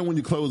 I know when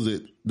you close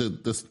it,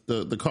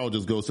 the call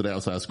just goes to the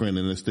outside screen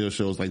and it still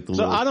shows like the.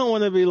 So I don't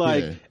want to be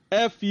like,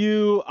 F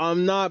you,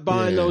 I'm not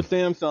buying no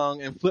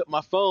Samsung and flip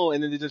my phone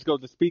and then it just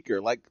goes to speaker.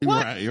 Like,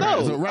 what? Right.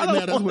 No, so right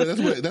now,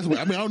 that's what,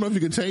 I mean, I don't know if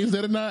you can change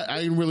that or not. I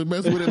ain't really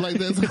messing with it like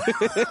that.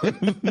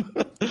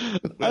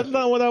 That's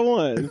not what I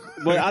want.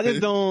 But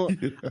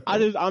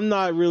I'm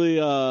not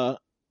really,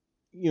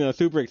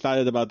 super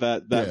excited about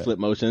that flip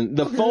motion.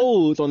 The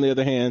folds, on the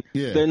other hand,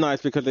 they're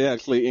nice because they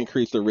actually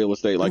increase the real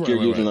estate, like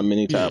you're using a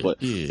mini tablet.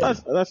 Yeah.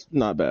 That's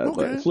not bad.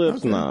 Okay. But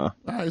flips, nah.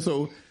 All right,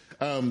 so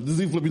the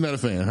Z Flip, you're not a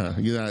fan, huh?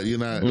 You're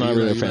not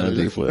really a fan of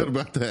Z Flip.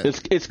 About that.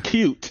 It's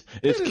cute.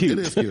 It's cute.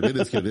 It is cute.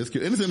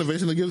 And it's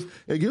innovation.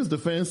 It gives the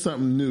fans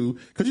something new.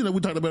 Because we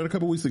talked about it a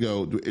couple weeks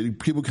ago.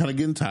 People kind of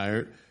getting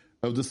tired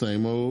of the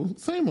same old.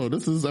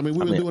 This is, we've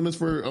been doing this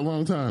for a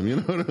long time. You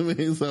know what I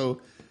mean?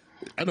 So.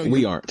 I know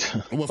we aren't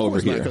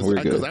over here.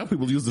 Because our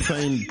people use the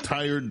same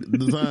tired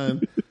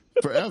design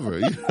forever.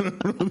 You know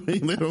what I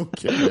mean? They don't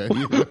care.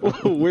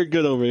 We're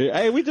good over here.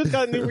 Hey, we just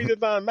got a new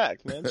redesigned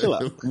Max, man. Chill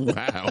out.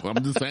 Wow,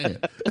 I'm just saying.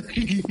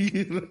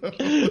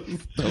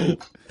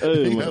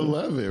 I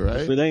love it, right?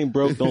 If it ain't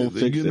broke, don't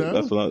fix it.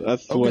 That's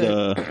what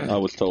I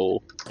was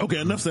told. Okay,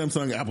 enough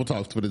Samsung Apple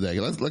talks for today.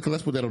 Let's put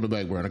that on the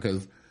back burner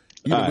because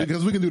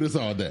we can do this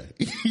all day.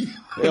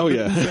 Oh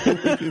yeah.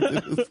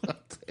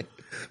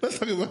 Let's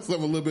talk about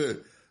something a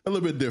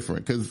little bit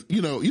different because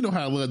you know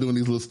how I love doing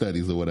these little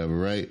studies or whatever,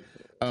 right?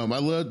 I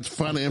love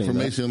finding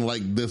information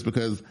like this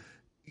because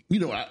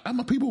I'm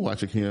a people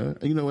watcher here.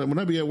 When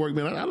I be at work,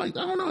 man, I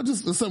don't know,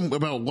 just something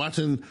about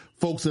watching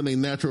folks in a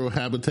natural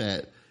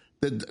habitat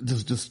that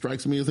just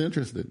strikes me as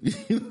interesting.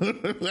 I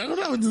don't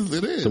know,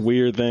 it is. It's a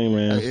weird thing,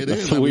 man. It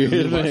is a weird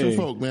thing. Watching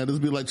folk, man,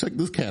 just be like, check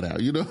this cat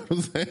out. You know what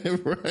I'm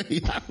saying,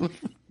 right?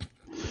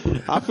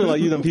 I feel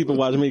like you them people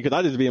watching me because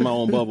I just be in my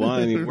own bubble.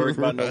 I ain't even worried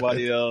about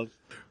nobody else.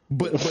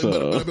 But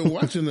I've been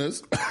watching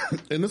this,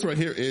 and this right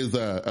here is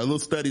a little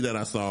study that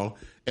I saw,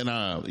 and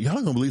y'all ain't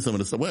gonna believe some of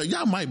this stuff. Well,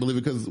 y'all might believe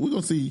it because we're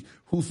gonna see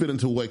who fit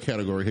into what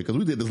category here because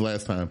we did this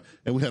last time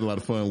and we had a lot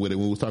of fun with it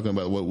when we was talking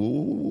about we're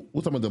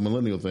talking about the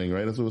millennial thing,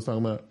 right? That's what we was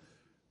talking about.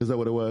 Is that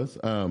what it was?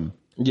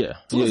 Yeah.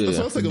 So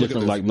let's take a look at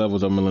this. Like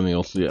levels of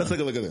millennials. Yeah. Let's take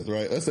a look at this,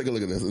 right? Let's take a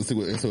look at this and see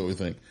what we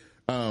think.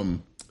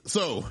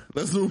 So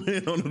let's zoom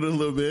in on it a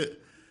little bit.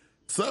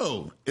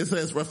 So it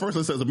says, first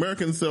it says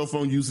American cell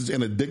phone usage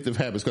and addictive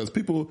habits because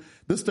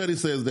this study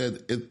says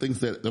that it thinks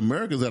that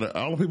Americans, out of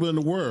all the people in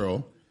the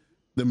world,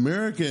 the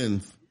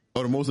Americans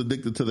are the most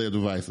addicted to their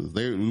devices.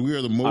 We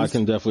are the most.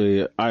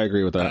 I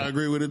agree with that. I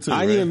agree with it too.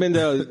 I ain't even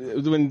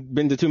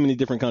been to too many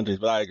different countries,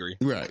 but I agree.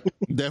 Right.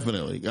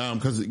 Definitely.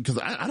 Cause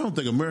I don't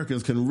think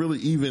Americans can really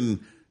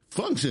even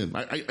function.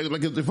 Like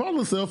if all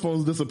the cell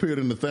phones disappeared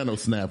in the Thanos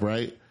snap,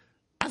 right?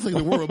 I think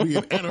the world will be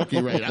in anarchy,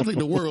 right? I think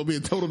the world will be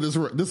in total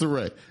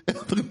disarray. I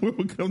think the world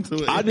will come to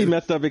it. I'd be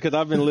messed up because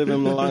I've been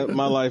living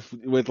my life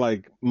with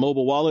like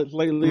mobile wallets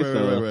lately.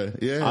 Right.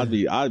 Yeah. I'd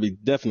be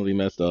definitely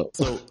messed up.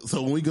 So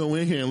when we go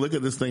in here and look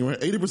at this thing, right?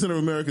 80% of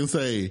Americans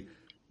say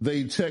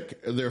they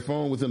check their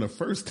phone within the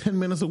first 10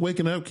 minutes of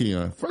waking up,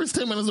 Keon. First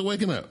 10 minutes of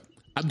waking up.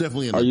 I'm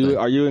definitely in that.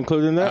 Are you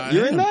including that?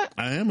 You're in that?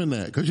 I am in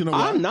that because you know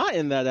why? I'm not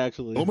in that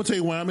actually. I'm gonna tell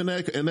you why I'm in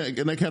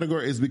that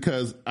category is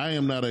because I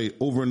am not a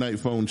overnight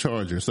phone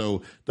charger.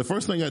 So the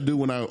first thing I do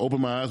when I open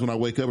my eyes when I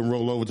wake up and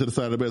roll over to the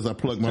side of the bed is I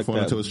plug my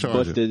phone into its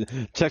charger.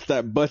 Check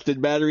that busted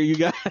battery, you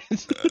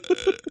guys.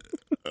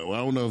 I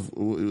don't know if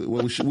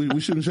we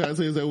shouldn't try to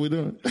say is that what we're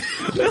doing.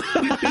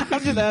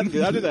 I'm just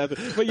asking.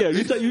 But yeah,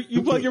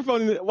 you plug your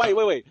phone in.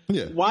 Wait.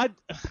 Yeah. Why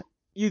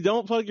you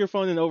don't plug your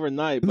phone in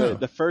overnight? But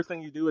the first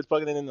thing you do is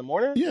plug it in the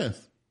morning.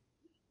 Yes.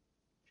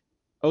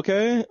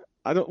 Okay.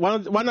 Why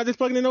not just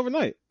plug it in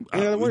overnight? You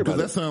gotta worry about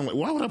it.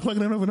 Why would I plug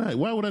it in overnight?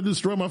 Why would I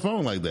destroy my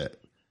phone like that?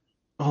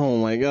 Oh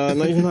my God!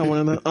 No, you're not one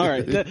of them. All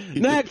right,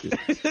 next.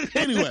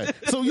 Anyway,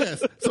 so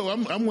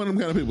I'm one of them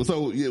kind of people.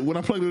 So when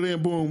I plug it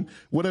in, boom,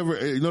 whatever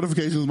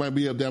notifications might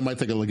be up there, I might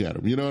take a look at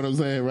them. You know what I'm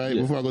saying, right?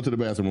 Yeah. Before I go to the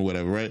bathroom or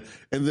whatever, right?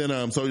 And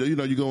then so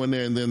you go in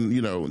there, and then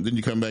then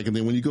you come back, and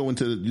then when you go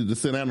to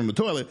sit down on the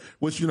toilet,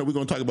 which we're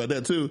going to talk about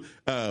that too.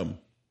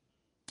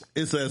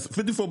 It says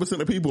 54%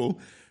 of people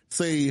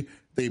say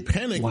they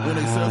panic when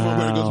their cell phone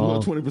battery goes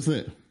below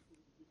 20%.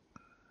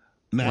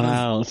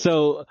 Wow.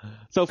 So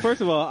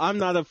first of all, I'm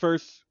not a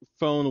first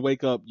phone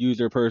wake up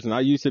user person. I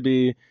used to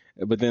be,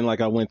 but then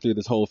I went through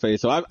this whole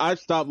phase. So I've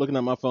stopped looking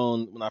at my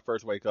phone when I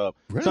first wake up.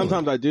 Really?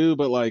 Sometimes I do,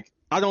 but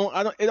I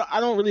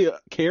don't really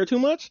care too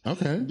much.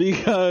 Okay.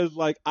 Because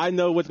I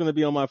know what's going to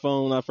be on my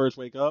phone when I first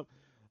wake up.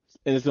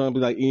 And it's going to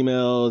be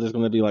emails, it's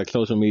going to be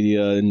social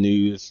media,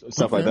 news,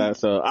 stuff like that.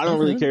 So I don't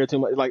really care too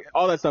much.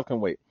 All that stuff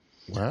can wait.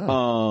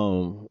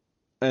 Wow.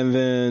 And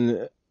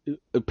then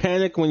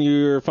panic when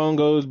your phone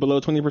goes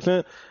below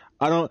 20%.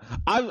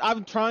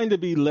 I'm trying to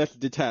be less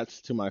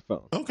detached to my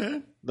phone.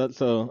 Okay.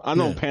 So I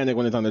don't panic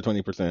when it's under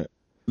 20%.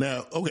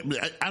 Now, okay,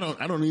 I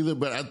don't either,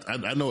 but I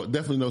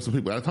definitely know some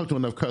people. I talk to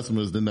enough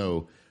customers to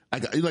know.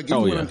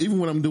 Even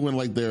when I'm doing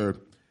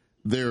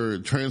they're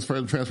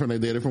transferring their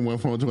data from one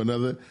phone to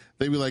another,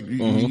 they be like,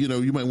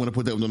 you might want to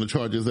put that one on the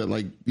charges at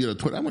 20.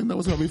 I'm like, no,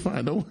 it's gonna be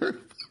fine. Don't worry.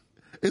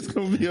 It's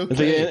gonna be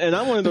okay. And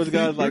I'm one of those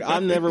guys.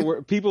 I'm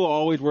never. People are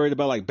always worried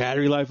about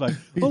battery life. I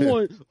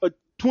want a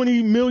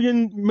 20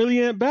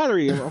 milliamp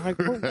battery. I'm like,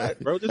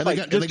 bro,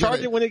 just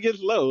charge it when it gets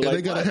low. And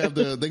they gotta have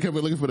they kept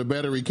looking for the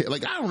battery case. I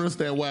don't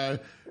understand why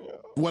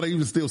they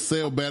even still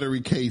sell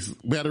battery cases.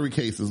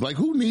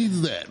 Who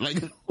needs that?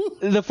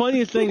 The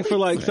funniest thing for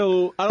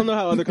so I don't know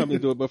how other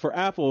companies do it, but for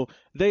Apple,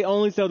 they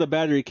only sell the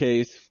battery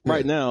case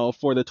right now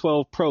for the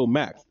 12 Pro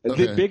Max. It's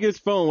the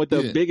biggest phone with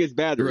the biggest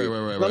battery.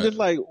 Right. I'm just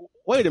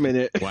wait a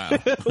minute. Wow.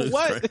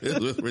 What?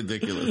 It's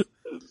ridiculous.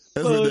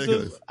 That's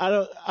ridiculous. I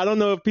don't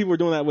know if people are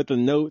doing that with the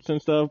notes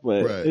and stuff,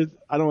 but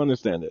I don't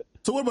understand it.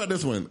 So what about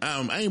this one?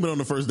 I ain't been on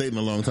the first date in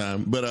a long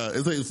time, but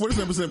it's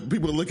 47% of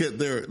people to look at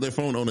their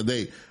phone on a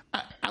date.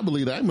 I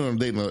believe that. I haven't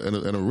been on a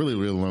date in a really,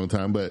 really long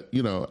time, but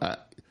I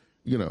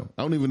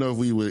don't even know if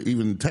we were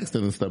even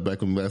texting and stuff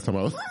back when the last time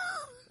I was.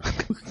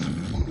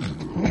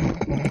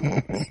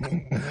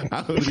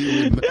 I don't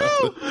even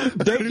know.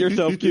 Date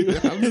yourself, Q.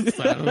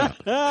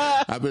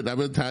 I've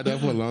been tied down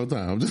for a long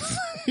time. I'm just,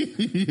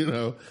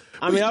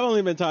 I've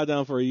only been tied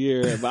down for a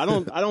year, but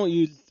I don't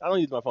use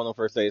my phone on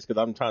first dates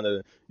because I'm trying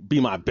to be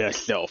my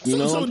best self. I'm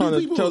trying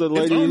to tell the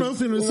ladies. I don't know if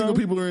single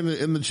people are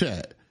in the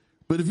chat.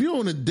 But if you're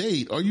on a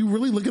date, are you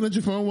really looking at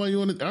your phone while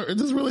you're on it? Is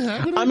this really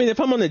happening? If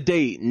I'm on a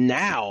date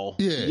now,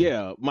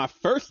 yeah. My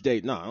first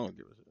date, no, I don't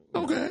give a shit.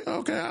 Okay.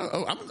 I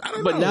don't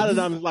know. But now that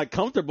I'm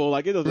comfortable,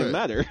 it doesn't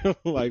matter.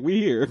 We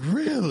here.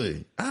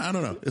 Really? I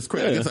don't know. It's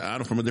crazy. I guess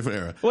I'm from a different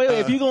era. Wait,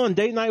 if you go on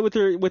date night with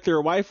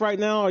your wife right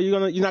now, you're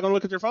not gonna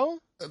look at your phone?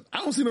 I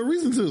don't see no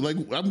reason to.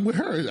 I'm with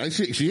her.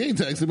 She ain't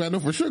texting me. I know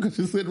for sure because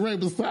she's sitting right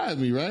beside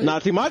me, right? Nah,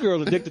 see, my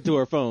girl's addicted to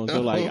her phone.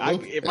 So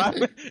if I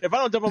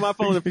don't jump on my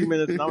phone in a few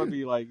minutes, I'm gonna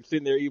be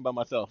sitting there eating by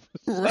myself.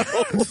 Right.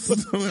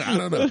 I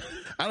don't know.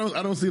 I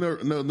don't see no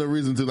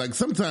reason to.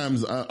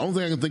 Sometimes only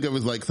thing I can think of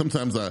is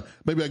sometimes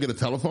maybe I get a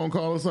telephone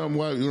call or something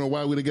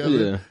while we're together.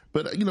 Yeah.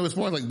 But as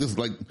far as this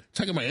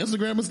checking my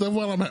Instagram and stuff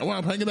while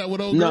I'm hanging out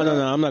with old girls.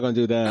 No, I'm not gonna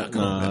do that.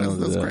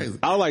 That's crazy.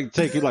 I'll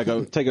take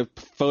it take a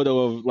photo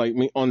of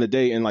me on the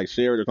date and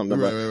share it or something.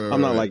 Right,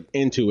 I'm not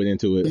into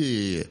it.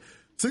 Yeah.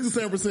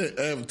 67%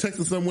 have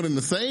texted someone in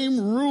the same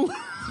room.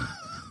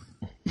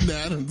 Nah,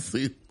 I didn't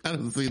see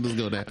this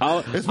go down.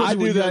 I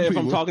do that if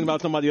I'm talking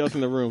about somebody else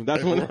in the room.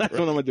 That's when I'm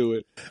gonna do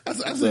it. I've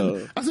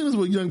seen this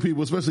with young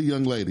people, especially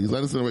young ladies.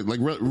 I just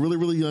really,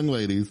 really young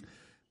ladies.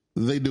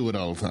 They do it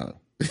all the time.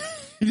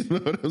 You know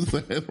what I'm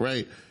saying,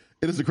 right?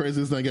 It is the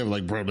craziest thing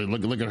ever. Bro,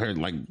 look at her,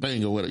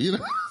 bang or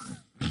whatever.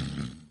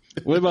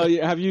 What about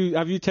you? Have you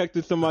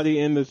texted somebody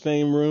in the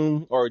same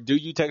room, or do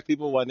you text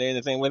people while they're in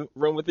the same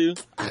room with you?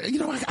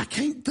 I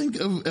can't think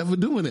of ever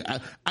doing it.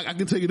 I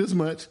can tell you this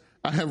much: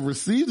 I have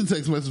received a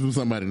text message from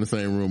somebody in the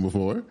same room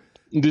before.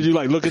 Did you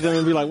look at them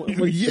and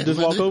be just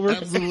walk over?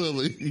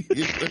 Absolutely.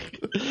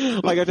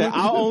 Like I said,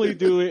 I'll only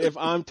do it if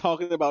I'm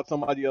talking about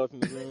somebody else in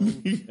the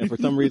room, and for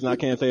some reason I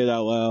can't say it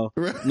out loud.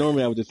 Right.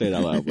 Normally I would just say it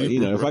out loud, but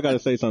if I got to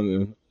say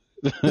something.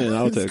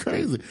 I'll text.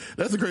 Crazy.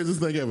 That's the craziest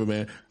thing ever,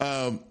 man.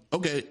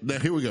 Okay, now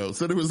here we go.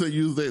 So they would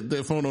use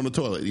their phone on the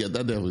toilet. Yeah,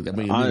 that definitely.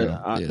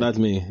 That's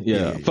me.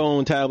 Yeah.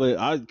 Phone,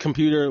 tablet,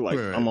 computer.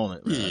 I'm on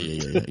it.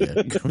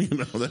 Yeah.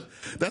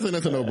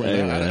 That's a no-brainer.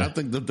 Hey, I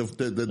think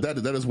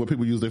that is what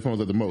people use their phones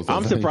at the most.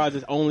 I'm surprised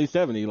it's only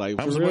 70.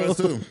 I'm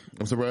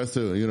surprised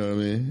too. You know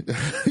what I mean?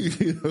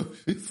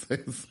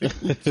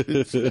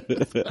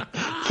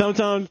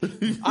 Sometimes,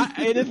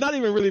 and it's not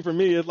even really for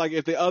me. It's like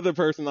if the other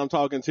person I'm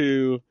talking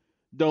to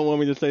don't want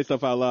me to say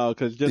stuff out loud,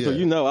 because just so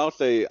you know, I'll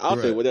say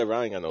whatever.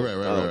 I ain't got no.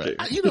 Right.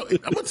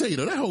 I'm gonna tell you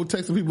though, that whole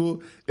texting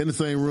people in the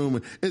same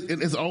room,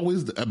 it's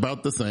always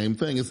about the same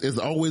thing. It's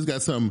always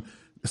got some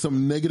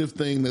negative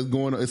thing that's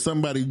going on. It's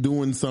somebody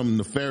doing some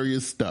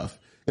nefarious stuff.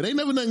 It ain't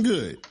never nothing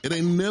good. It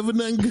ain't never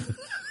nothing good,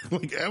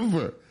 like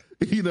ever.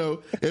 You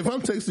know, if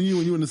I'm texting you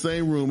and you in the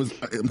same room,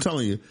 I'm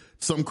telling you,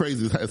 something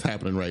crazy is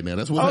happening right now.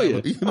 That's what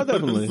happened. Yeah.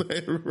 Definitely.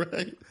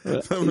 Right.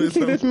 You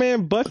see this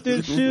man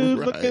busted shoes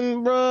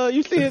looking, bro.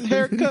 You see his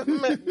haircut,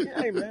 man.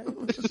 Hey,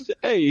 man.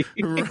 Hey.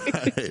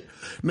 Right.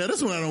 Now,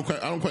 this one I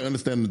don't quite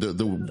understand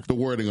the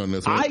wording on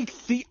this one.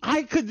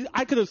 I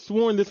could have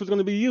sworn this was going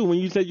to be you when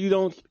you said you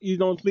don't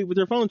sleep with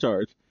your phone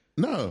charged.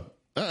 No.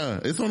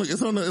 It's on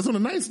the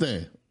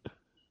nightstand.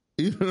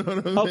 You know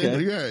what I'm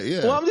saying?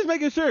 Yeah. Well, I'm just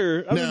making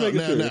sure.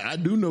 Now, I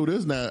do know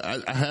this. Now,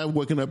 I have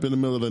woken up in the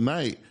middle of the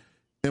night,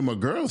 and my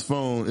girl's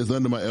phone is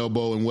under my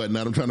elbow and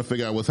whatnot. I'm trying to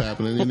figure out what's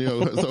happening. And,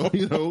 so,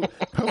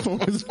 her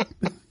phone is,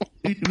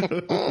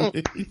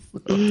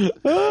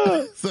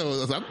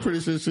 so I'm pretty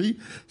sure she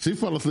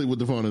fell asleep with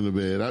the phone in the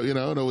bed. I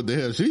don't know what the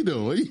hell she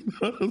doing.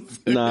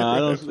 Nah, I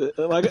don't.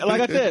 Like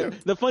I said,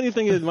 the funny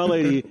thing is, my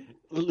lady,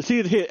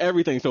 she's hit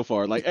everything so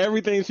far. Like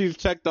everything she's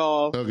checked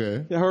off.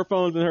 Okay. Her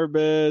phone's in her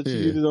bed. She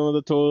uses it on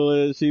the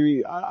toilet.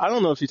 I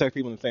don't know if she texts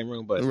people in the same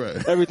room, but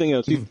everything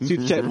else,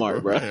 she's check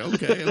marked, bro.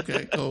 Right.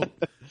 Okay, cool.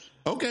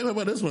 Okay, what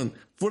about this one?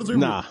 43.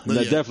 Nah,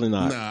 definitely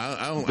not. Nah,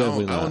 I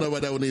don't know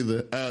about that one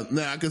either.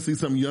 Now I can see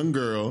some young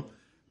girl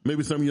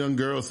saying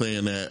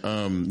that.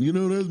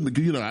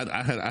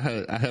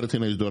 I had a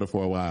teenage daughter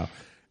for a while,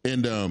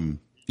 and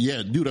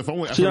yeah, dude, if I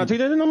went, she's not a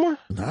teenager no more?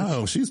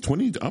 No, she's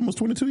 20, almost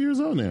 22 years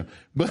old now.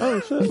 But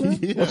shit, man.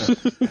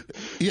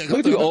 Yeah. Look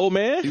at you, old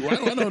man. I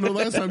don't know.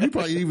 Last time you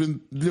probably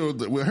even,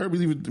 with her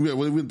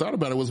even thought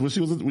about it was when she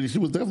was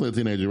definitely a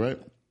teenager, right?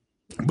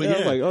 But I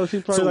was like,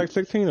 she's probably like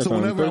 16 or something.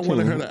 So whenever I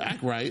wanted her to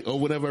act right, or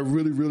whenever I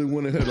really, really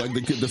wanted her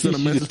to send a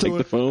message to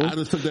her, I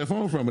just took that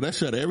phone from her. That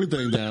shut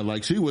everything down.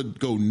 Like, she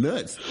would go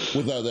nuts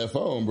without that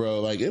phone,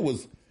 bro. Like, it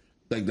was,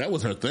 like, that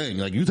was her thing.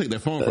 Like, you take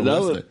that phone from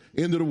us,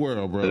 end of the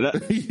world, bro.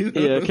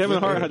 Kevin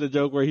Hart had a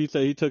joke where he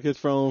said he took his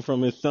phone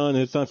from his son.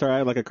 His son started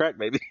acting like a crack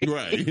baby.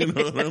 Right. You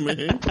know what I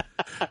mean?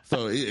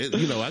 So,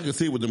 I can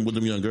see with them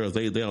young girls,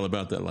 they all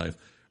about that life.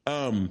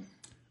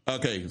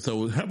 Okay.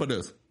 So how about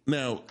this?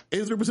 Now,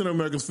 83% of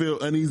Americans feel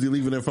uneasy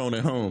leaving their phone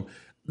at home.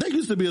 That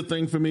used to be a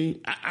thing for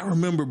me. I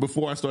remember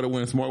before I started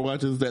wearing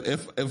smartwatches that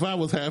if I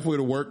was halfway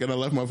to work and I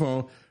left my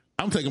phone,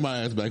 I'm taking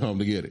my ass back home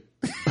to get it.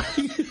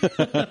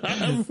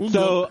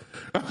 So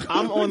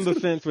I'm on the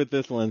fence with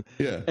this one.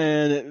 Yeah.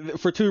 And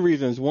for two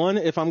reasons. One,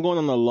 if I'm going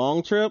on a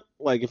long trip,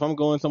 like if I'm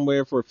going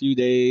somewhere for a few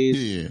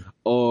days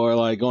or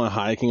like going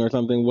hiking or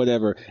something,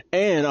 whatever.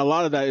 And a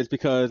lot of that is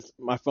because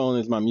my phone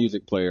is my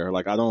music player.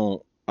 Like I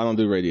don't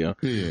do radio.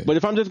 Yeah. But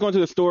if I'm just going to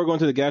the store, going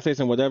to the gas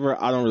station,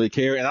 whatever, I don't really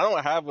care. And I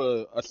don't have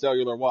a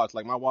cellular watch.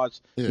 Like my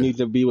watch needs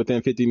to be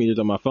within 50 meters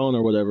of my phone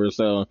or whatever.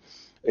 So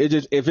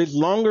if it's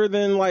longer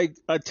than like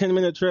a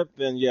 10-minute trip,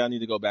 then I need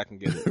to go back and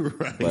get it.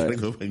 Right. Gotta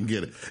go back and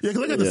get it. Yeah,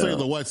 because I got the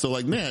cellular watch. So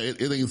like now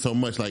it ain't so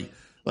much like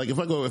if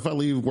I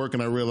leave work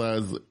and I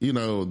realize,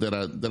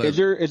 that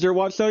is your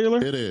watch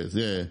cellular? It is,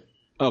 yeah.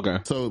 Okay.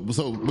 So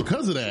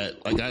because of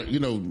that, like I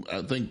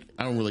think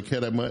I don't really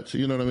care that much.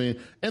 You know what I mean?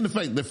 And the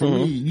fact that for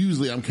me,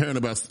 usually I'm caring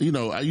about,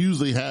 I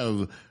usually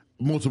have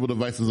multiple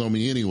devices on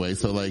me anyway.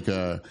 So like,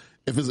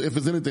 if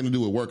it's anything to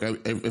do with work,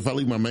 if I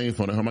leave my main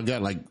phone at home, I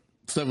got like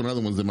 7 other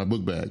ones in my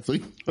book bag. So,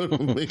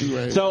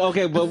 right? So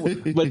okay,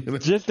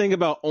 but just think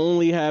about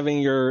only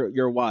having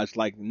your watch,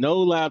 like no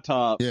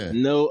laptop,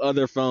 no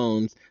other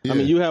phones. I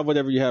mean, you have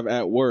whatever you have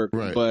at work,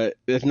 but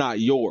it's not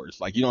yours.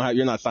 Like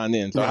you're not signed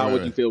in. So how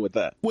would you feel with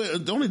that? Well,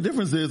 the only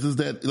difference is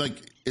that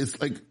like it's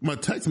like my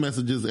text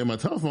messages and my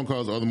telephone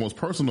calls are the most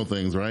personal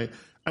things, right?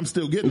 I'm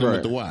still getting them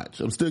with the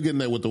watch. I'm still getting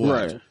that with the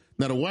watch. Right.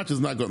 Now the watch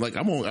is not going, like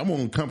I'm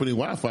on company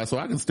Wi-Fi, so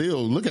I can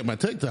still look at my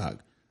TikTok.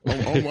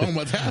 on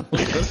my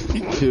tablet.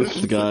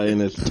 This guy in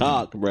his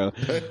talk, bro.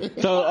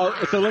 So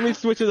let me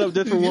switch it up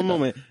just for one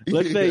moment.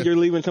 Let's say you're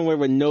leaving somewhere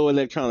with no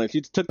electronics.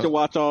 You took your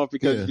watch off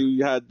because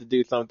you had to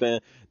do something.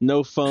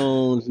 No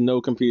phones,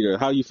 no computer.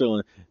 How are you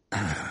feeling?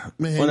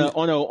 Man,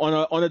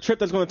 on a trip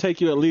that's going to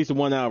take you at least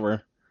 1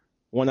 hour.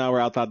 1 hour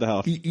outside the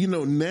house.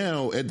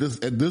 Now at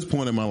this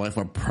point in my life,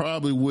 I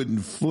probably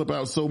wouldn't flip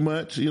out so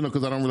much,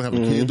 because I don't really have a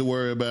kid to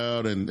worry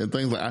about and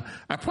things like.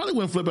 I probably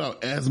wouldn't flip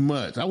out as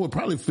much. I would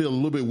probably feel a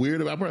little bit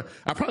weird about it.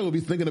 I probably would be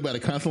thinking about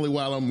it constantly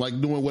while I'm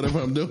like doing whatever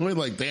I'm doing.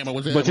 Like, damn, I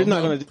wish I had. But you're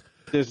not gonna.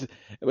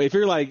 If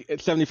you're like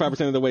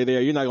 75% of the way there,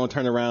 you're not gonna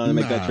turn around and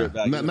make that trip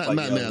back. Not now.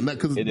 Not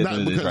because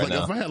like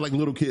if I had like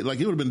little kids, like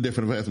it would have been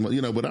different if I had some,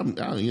 but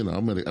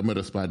I'm at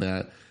a spot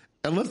now.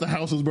 Unless the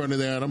house is burning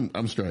down,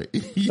 I'm straight.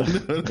 You know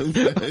what I'm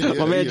saying?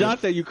 My man John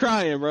said you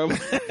crying, bro.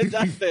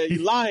 John said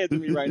you lying to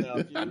me right now.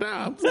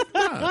 Nah, I'm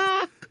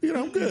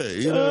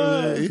good. You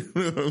know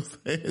what I'm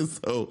saying?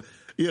 So,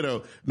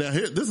 now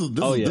here, this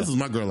is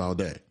my girl all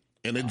day.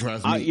 And it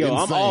drives me insane.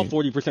 I'm all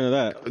 40% of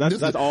that.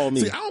 That's all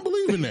me. See, I don't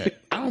believe in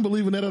that. I don't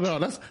believe in that at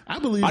all.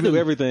 I do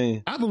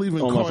everything. I believe in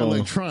car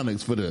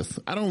electronics for this.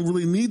 I don't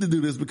really need to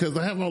do this because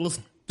I have all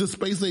this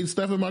space age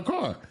stuff in my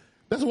car.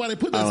 That's why they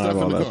put that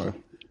stuff in the car.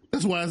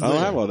 That's why it's there. I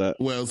don't have all that.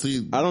 Well,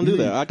 see, I don't do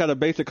that. I got a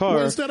basic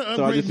car, so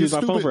I just use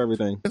my phone for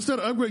everything. Instead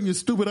of upgrading your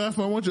stupid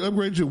iPhone, why don't you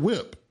upgrade your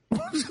whip?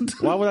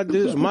 Why would I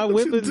do? My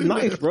whip is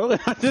nice, bro.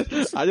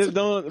 I just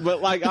don't.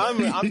 But like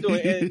I'm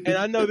doing, and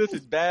I know this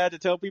is bad to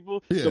tell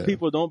people, so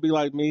people don't be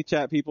like me,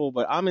 chat people.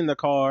 But I'm in the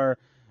car.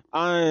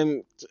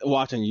 I'm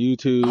watching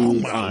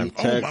YouTube. I'm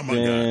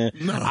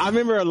texting. No. I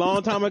remember a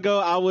long time ago,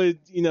 I would,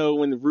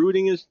 when the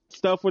routing and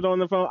stuff was on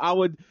the phone, I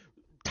would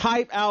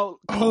type out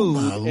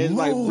code and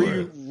like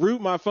reroute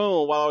my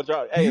phone while I was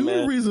driving. Hey,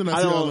 man, the reason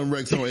I see all them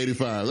wrecks on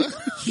 85.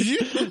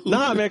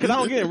 Nah, man, because I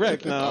don't get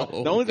wrecked now.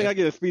 The only thing I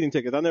get is speeding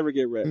tickets. I never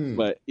get wrecked.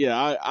 But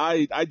yeah,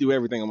 I do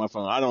everything on my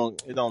phone.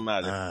 It don't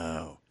matter.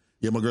 Wow.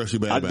 Yeah, my girl, she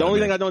bad about it. The only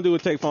thing I don't do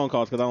is take phone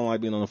calls because I don't like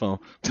being on the phone.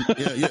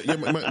 yeah.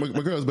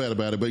 My girl's bad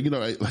about it, but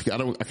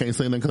I can't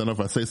say nothing because I know if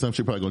I say something,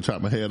 she's probably gonna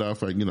chop my head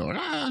off. Or,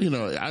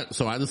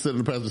 so I just sit in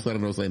the passenger side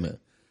and don't say nothing.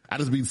 I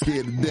just be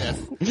scared to death.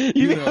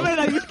 You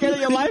scared of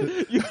your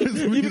life? You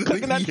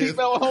cooking that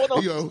seatbelt, hold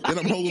on. And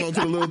I'm holding on to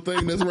the little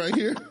thing that's right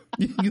here.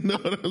 You know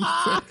what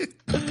I'm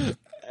saying?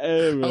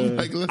 Hey, man.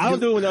 I don't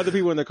do it with other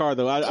people in the car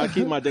though. I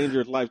keep my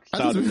dangerous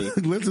lifestyle to me.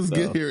 Let's just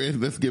get here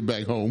and let's get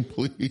back home,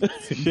 please.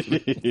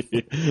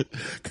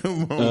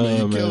 Come on, man.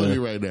 You're killing me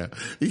right now.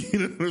 You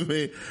know what I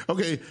mean?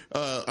 Okay.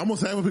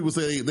 Almost half of people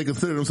say they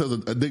consider themselves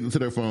addicted to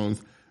their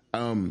phones.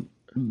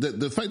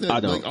 The fact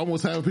that like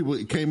almost half of people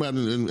came out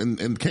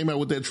and came out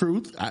with that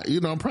truth,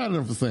 I'm proud of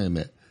them for saying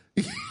that.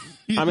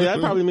 I mean, that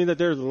probably means that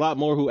there's a lot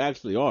more who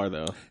actually are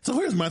though. So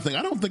here's my thing.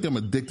 I don't think I'm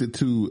addicted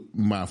to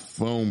my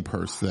phone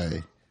per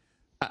se.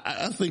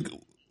 I think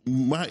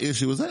my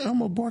issue is,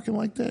 am I barking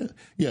like that?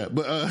 Yeah,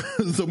 but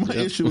so my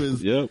issue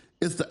is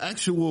it's the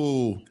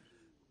actual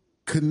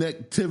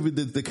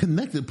connectivity, the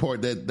connected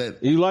part that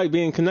you like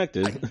being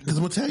connected. Because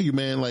I'm gonna tell you,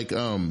 man, like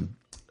I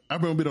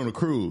remember being on a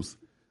cruise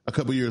a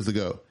couple years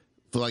ago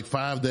for like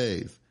 5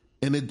 days.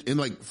 And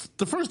like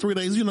the first 3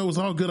 days, it was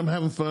all good. I'm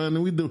having fun,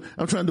 and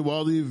I'm trying to do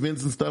all the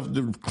events and stuff,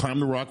 to climb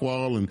the rock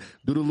wall and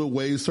do the little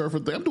wave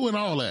surfing thing. I'm doing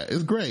all that.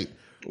 It's great.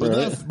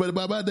 But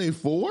by day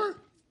 4,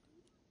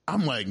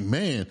 I'm like,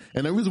 man.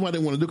 And the reason why they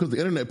want to do it because the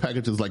internet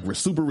package is like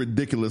super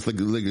ridiculous, like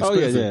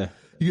expensive.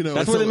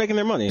 That's where they're making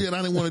their money. Yeah, and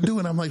I didn't want to do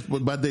it. I'm like,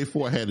 but by day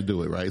 4, I had to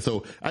do it, right?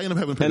 So I ended up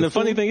having to pay. And the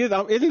funny thing is,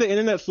 isn't the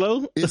internet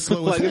slow? It's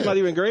slow. Like it's not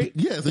even great.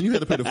 Yes, and you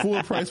had to pay the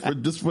full price for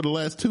the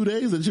last 2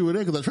 days that you were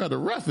there because I tried to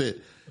rough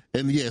it.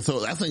 And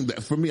so I think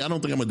that for me, I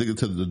don't think I'm addicted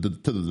to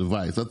the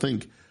device. I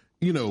think.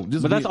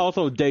 But that's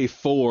also day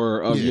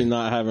 4 of you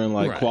not having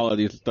like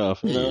quality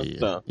stuff. So it's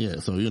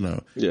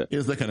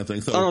that kind of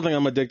thing. So I don't think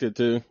I'm addicted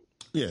to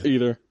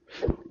either.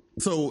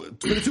 So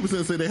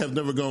 22% say they have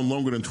never gone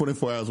longer than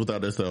 24 hours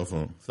without their cell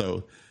phone.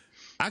 So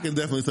I can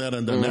definitely say I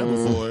done that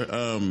before.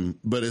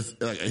 But it's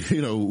like,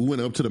 we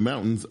went up to the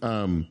mountains,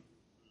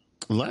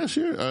 last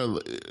year,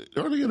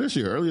 earlier this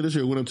year, we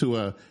went up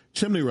to,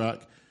 Chimney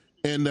Rock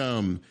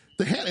and,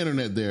 they had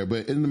internet there,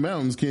 but in the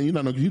mountains, Ken, you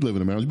live in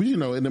the mountains, but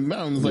in the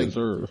mountains, like,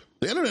 the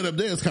internet up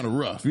there is kind of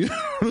rough. You know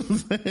what I'm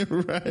saying,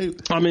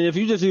 right? I mean, if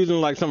you're just using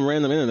like some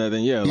random internet,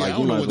 then I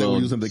don't know what they were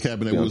using the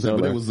cabinet was,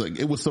 but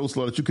it was so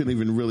slow that you couldn't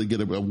even really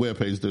get a web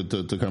page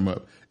to come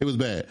up. It was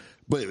bad.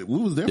 But we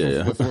was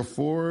there for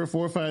 4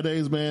 or 5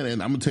 days, man,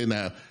 and I'm gonna tell you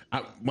now,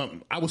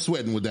 I was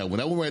sweating with that one.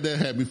 That one right there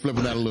had me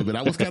flipping out a little bit.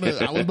 I was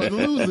about to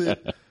lose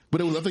it, but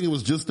I think it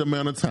was just the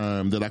amount of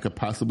time that I could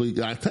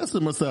I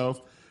tested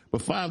myself.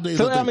 But 5 days.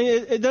 So I mean,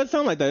 it does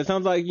sound like that. It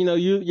sounds like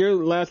you're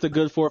last a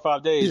good 4 or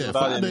 5 days. Yeah,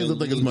 5 days I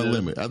think is my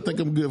limit. I think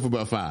I'm good for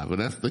about 5,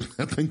 and I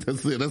think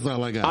that's it. That's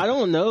all I got. I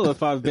don't know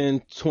if I've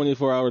been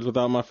 24 hours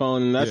without my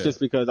phone, and that's just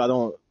because I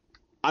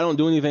don't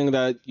do anything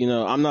that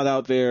I'm not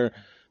out there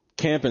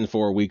camping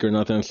for a week or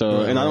nothing.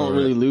 So and I don't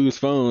really lose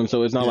phones,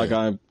 so it's not like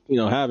I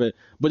have it.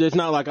 But it's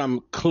not like I'm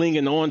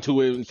clinging on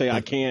to it and say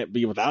I can't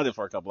be without it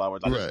for a couple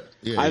hours.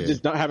 I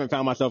just haven't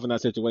found myself in that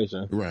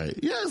situation. Right.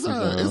 Yeah,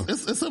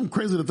 it's something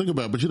crazy to think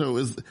about. But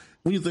it's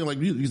when you think like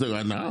you say,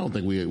 I don't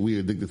think we're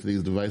addicted to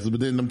these devices. But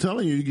then I'm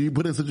telling you, you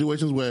put in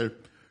situations where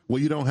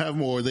you don't have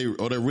them or they're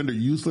rendered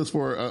useless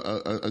for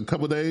a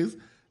couple of days.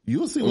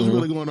 You'll see what's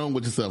really going on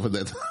with yourself at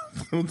that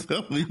time. I'm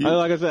telling you.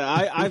 Like I said,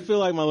 I feel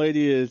like my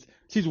lady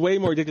she's way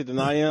more addicted than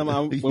I am.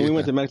 When we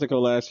went to Mexico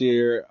last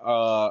year,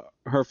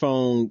 her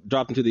phone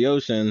dropped into the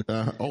ocean.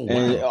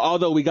 And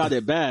although we got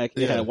it back,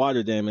 it had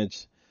water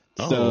damage.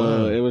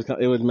 So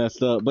it was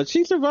messed up. But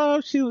she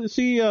survived.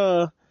 She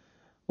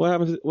what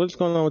happened? What's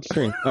going on with the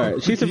screen? All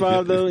right. She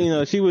survived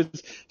though. She was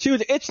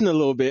itching a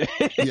little bit.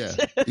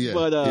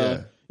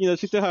 But,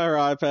 she still had her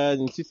iPad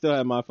and she still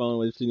had my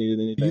phone if she needed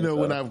anything.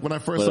 When I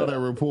first saw that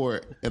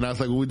report and I was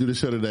like, when we do the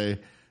show today,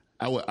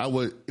 it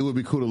would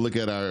be cool to look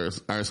at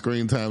our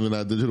screen time and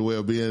our digital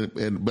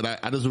well-being. But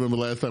I just remember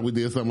last time we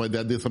did something like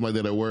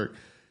that, at work.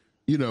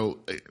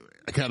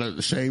 kind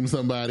of shame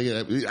somebody.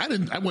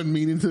 I wasn't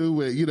meaning to,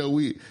 but you know,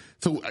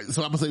 so I'm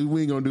gonna say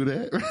we ain't gonna do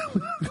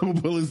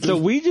that. So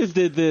we just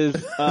did this,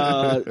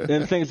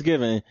 in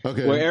Thanksgiving,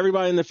 where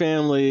everybody in the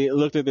family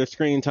looked at their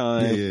screen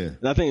time. Yeah.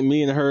 And I think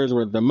me and hers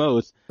were the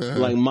most.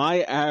 Like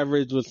my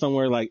average was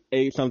somewhere like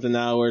 8 something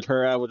hours.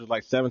 Her average was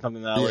like 7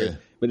 something hours. Yeah.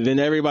 But then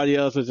everybody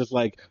else was just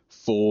like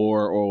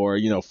 4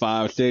 or,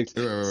 5, 6.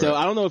 Right. So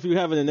I don't know if you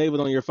have it enabled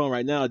on your phone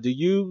right now. Are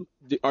you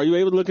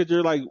able to look at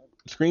your like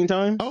screen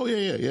time? Oh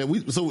yeah.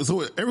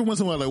 So every once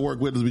in a while at work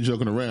we'll just be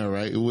joking around,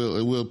 right?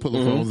 We'll pull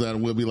the phones out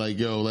and we'll be like,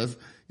 yo, let's,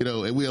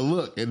 and we'll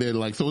look, and then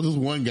like, so it's just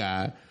one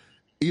guy,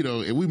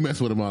 and we mess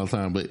with him all the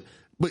time, but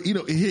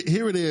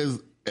here it is,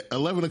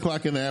 11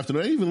 o'clock in the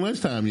afternoon, ain't even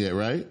lunchtime yet,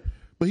 right?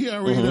 But he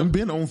already done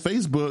been on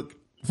Facebook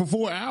for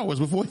 4 hours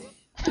before.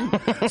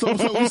 So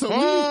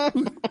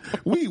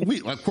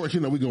we of course,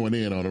 we going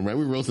in on him, right?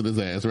 We roasted his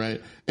ass, right?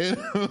 And,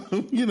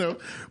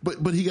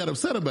 but he got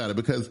upset about it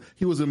because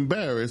he was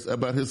embarrassed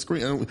about his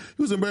screen.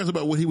 He was embarrassed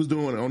about what he was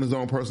doing on his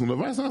own personal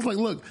device. And I was like,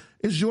 look,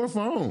 it's your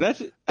phone. That's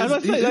your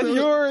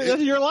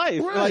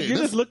life. Right. Like, you're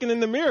just looking in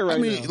the mirror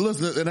right now.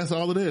 Listen, and that's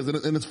all it is.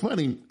 And it's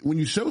funny when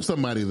you show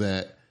somebody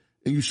that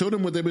and you show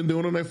them what they've been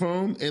doing on their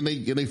phone and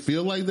they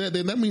feel like that,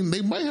 then that means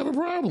they might have a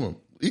problem.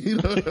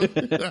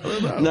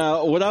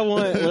 Now, what I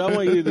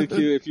want you to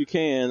do, if you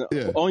can,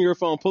 on your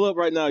phone, pull up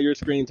right now your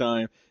screen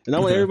time, and I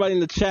want everybody in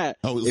the chat,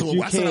 if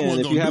you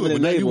have it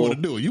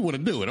enabled. You want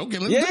to do it. Okay,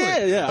 let's do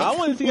it. Yeah. I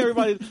want to see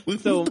everybody.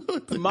 So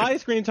my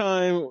screen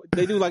time,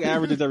 they do like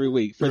averages every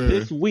week. For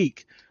this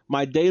week,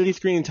 my daily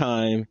screen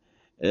time,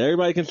 and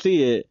everybody can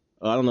see it.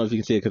 I don't know if you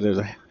can see it because there's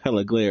a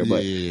hella glare,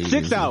 but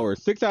 6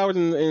 hours, 6 hours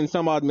and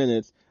some odd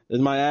minutes is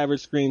my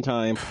average screen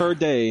time per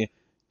day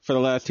for the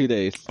last 2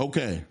 days.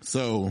 Okay,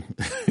 so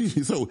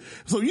you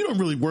don't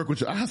really work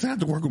with I have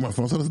to work with my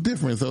phone, so it's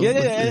different. So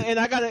and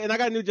I got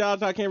a new job,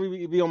 so I can't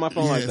really be on my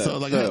phone like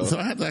that. So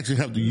I have to actually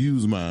have to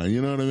use mine.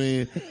 You know what I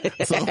mean?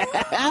 So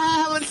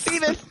let's see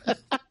this.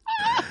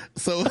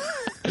 So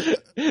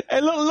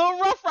a little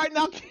rough right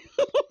now.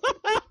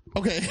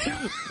 Okay.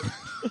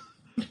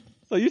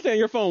 So you saying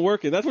your phone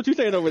working? That's what you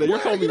saying over there. Your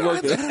phone be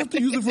working. I have to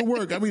use it for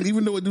work. I mean,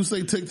 even though it do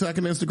say TikTok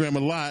and Instagram a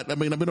lot, I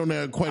mean, I've been on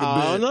there quite a bit.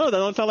 I don't know. That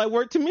don't sound like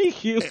work to me,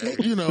 Q.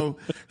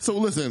 So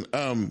listen,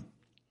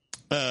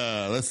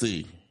 let's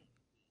see.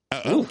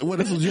 This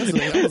was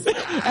yesterday.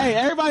 Hey,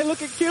 everybody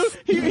look at Q.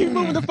 He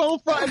moving the phone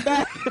front and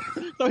back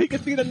so he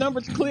can see the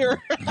numbers clear.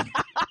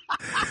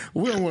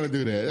 We don't want to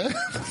do that.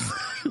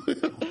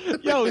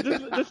 Yo,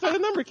 just say the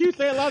number, Q.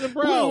 Say it loud and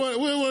proud.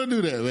 We don't want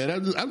to do that, man.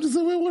 I'm just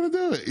saying we don't want to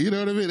do it. You know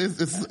what I mean?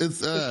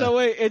 It's So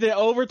wait, is it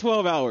over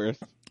 12 hours?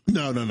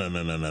 No.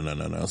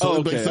 So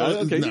okay.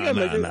 No.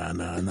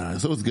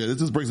 So it's good. It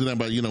just breaks it down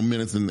by,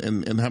 minutes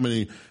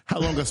and how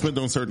long I spent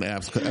on certain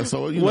apps.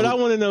 So, what I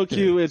want to know,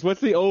 Q, is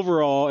what's the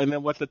overall and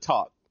then what's the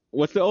top?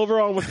 What's the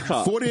overall and what's the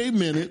top? 48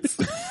 minutes.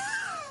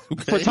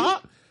 Okay. For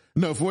top?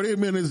 No, 48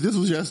 minutes. This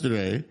was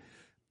yesterday.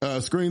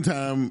 Screen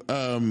time,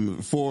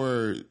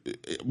 for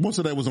most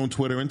of that was on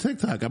Twitter and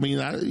TikTok. I mean,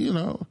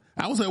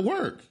 I was at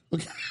work.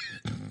 Okay.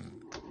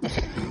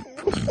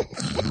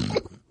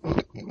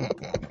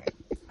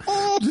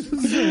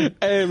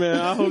 Hey man,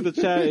 I hope the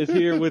chat is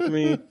here with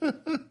me.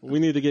 We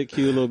need to get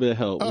Q a little bit of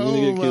help. We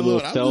need to get Q a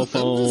little cell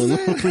phone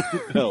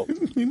help.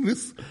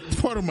 It's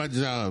part of my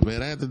job,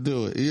 man. I have to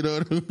do it. You know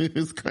what I mean?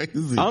 It's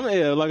crazy.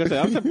 Like I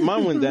said,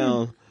 mine went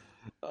down.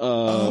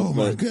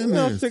 My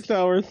goodness. 6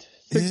 hours.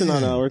 6 to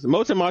 9 hours.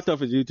 Most of my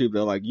stuff is YouTube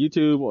though, like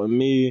YouTube or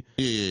me.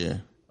 Yeah.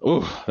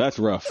 Oh, that's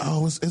rough.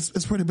 Oh,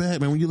 it's pretty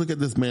bad, man. When you look at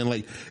this, man,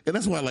 like, and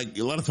that's why, like,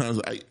 a lot of times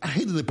I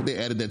hated that they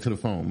added that to the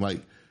phone,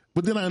 like,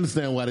 but then I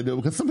understand why they do it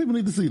because some people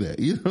need to see that.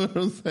 You know what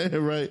I'm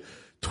saying, right?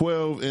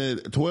 12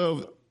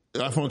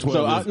 iPhone 12.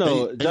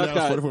 So Josh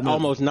got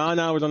almost 9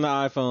 hours on the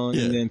iPhone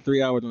and then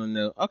 3 hours on the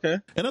new. Okay,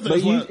 but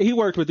he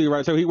worked with you,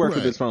 right? So he worked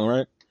with his phone,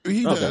 right?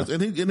 He does,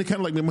 and it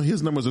kind of like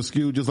his numbers are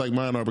skewed just like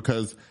mine are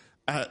because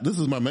this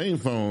is my main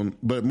phone,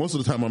 but most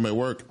of the time I'm at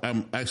work,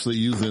 I'm actually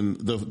using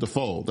the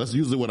Fold. That's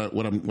usually what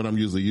I'm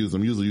usually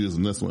using. I'm usually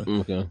using this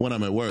one when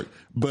I'm at work.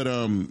 But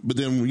then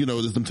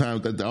there's some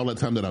times that all that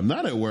time that I'm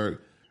not at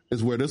work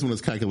is where this one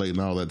is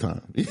calculating all that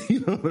time. You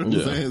know what I'm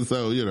saying?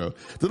 So the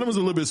numbers are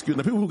a little bit skewed.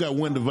 Now people who got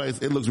one device,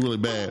 it looks really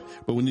bad,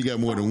 but when you got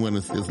more than one,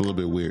 it's a little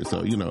bit weird.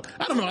 So I don't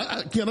know.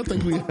 I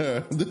think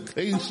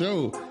today's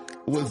show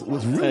was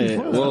really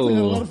fun. I had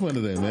a lot of fun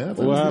today, man.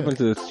 What happened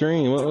to the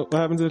stream? What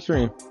happened to the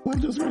stream? What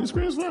happened to the stream? The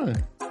screen's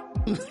fine.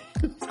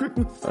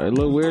 It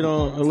looked weird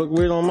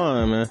on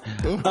mine, man.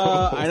 And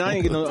I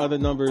ain't get no other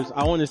numbers.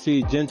 I want to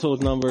see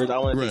Gentle's numbers. I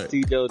want to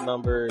see Joe's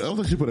numbers. I don't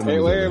think she put a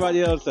numbers. Where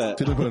everybody else at?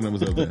 She didn't put her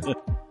numbers up there.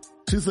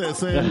 She said,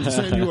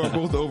 Sam, you are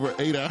both over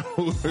 8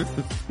 hours.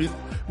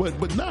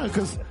 but nah,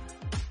 because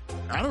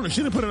I don't know.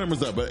 She didn't put her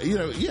numbers up, but I'm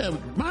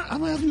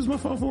gonna have to use my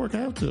phone for work.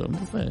 I have to. I'm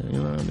just saying,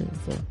 you know what I mean?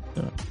 So,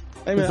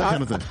 Hey man,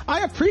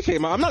 I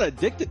appreciate I'm not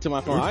addicted to my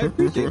phone. I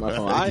appreciate my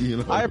phone.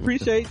 I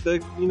appreciate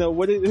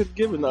what it has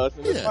given us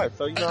in this life.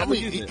 So I'm gonna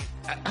use it.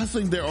 I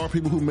think there are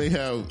people who may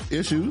have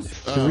issues.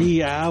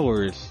 3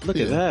 hours. Look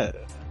at that.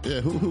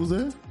 Yeah, who's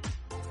that?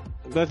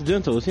 That's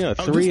gentle. Yeah,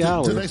 3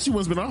 hours. Today, she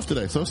must have been off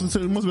today. So it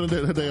must have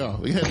been her day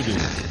off. It had to be.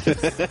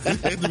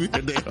 It had to be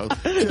her day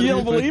off. You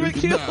don't believe it,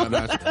 Kim?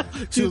 Nah.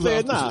 She was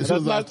said, off.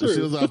 that's not true.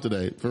 She was off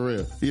today, for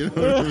real. You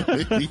know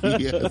what I mean?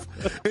 Yes.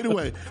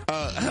 Anyway,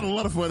 I had a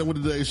lot of fun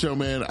with today's show,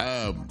 man.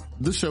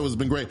 This show has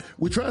been great.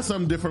 We tried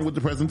something different with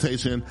the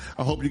presentation.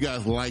 I hope you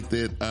guys liked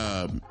it.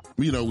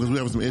 Because we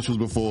had some issues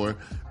before.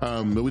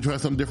 But we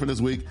tried something different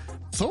this week.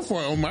 So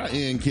far on my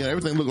end, Ken,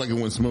 everything looked like it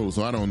went smooth,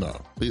 so I don't know.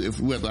 I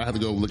have to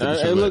go look at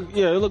the show.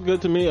 It looked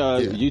good to me.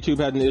 YouTube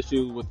had an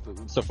issue with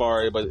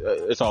Safari, but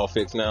it's all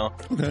fixed now.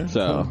 Okay.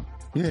 So.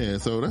 Yeah,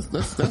 so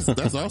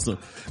that's awesome.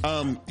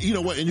 You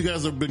know what? And you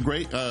guys have been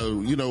great.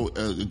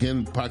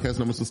 Again, podcast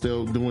numbers are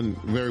still doing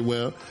very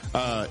well.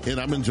 And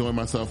I'm enjoying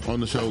myself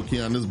on the show.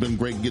 Keon, this has been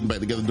great getting back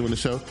together doing the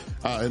show.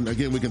 And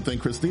again, we can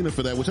thank Christina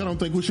for that, which I don't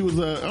think she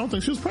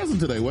was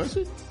present today, was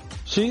she?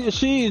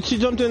 She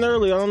jumped in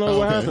early. I don't know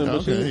what happened,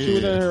 but she was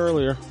in here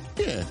earlier.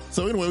 Yeah.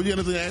 So anyway, you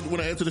got anything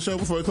want to add to the show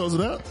before we close it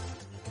out?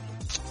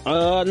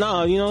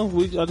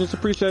 I just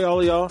appreciate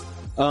all of y'all.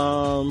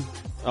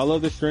 I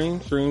love the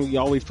stream. Stream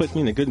always puts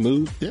me in a good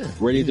mood. Yeah.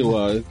 Ready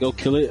to go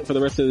kill it for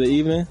the rest of the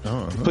evening.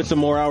 Put some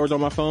more hours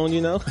on my phone,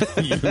 You know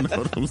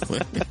what I'm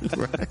saying?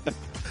 Right.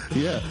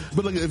 Yeah.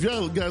 But look, if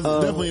y'all guys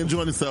definitely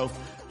enjoying yourself,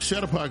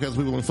 share the podcast with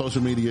people on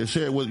social media.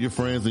 Share it with your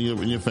friends and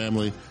your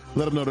family.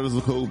 Let them know that it's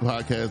a cool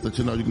podcast that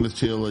you can just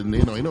chill and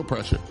ain't no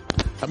pressure.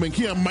 I mean,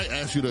 Kim might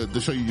ask you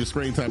to show you your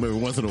screen time every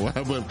once in a while,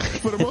 but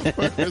for the most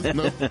part, there's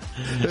no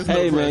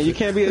pressure. Man, you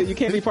can't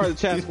be part of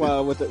the chat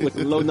squad with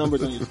the low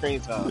numbers on your screen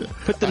time.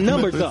 Put the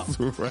numbers up.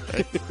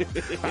 Right.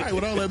 All right.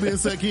 With all that being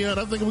said, Keon,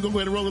 I think we're gonna go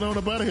ahead and roll it on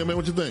up out of here, man.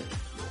 What you think?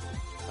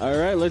 All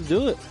right, let's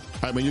do it.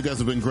 All right, man. You guys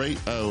have been great.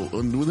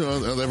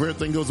 If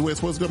everything goes the way it's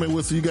supposed to go, man,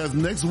 we'll see you guys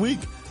next week.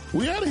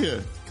 We out of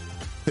here.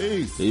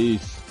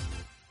 Peace.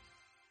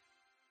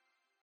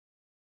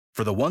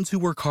 For the ones who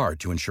work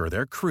hard to ensure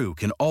their crew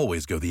can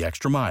always go the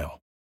extra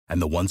mile,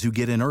 and the ones who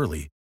get in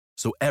early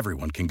so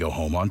everyone can go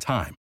home on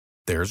time,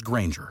 there's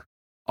Grainger,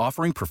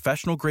 offering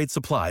professional-grade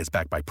supplies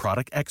backed by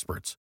product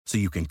experts so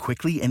you can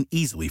quickly and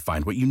easily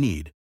find what you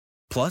need.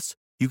 Plus,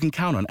 you can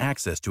count on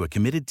access to a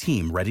committed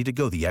team ready to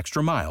go the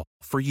extra mile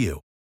for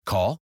you.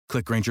 Call,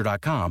 click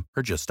Grainger.com,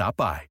 or just stop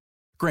by.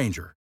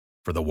 Grainger,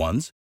 for the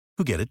ones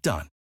who get it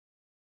done.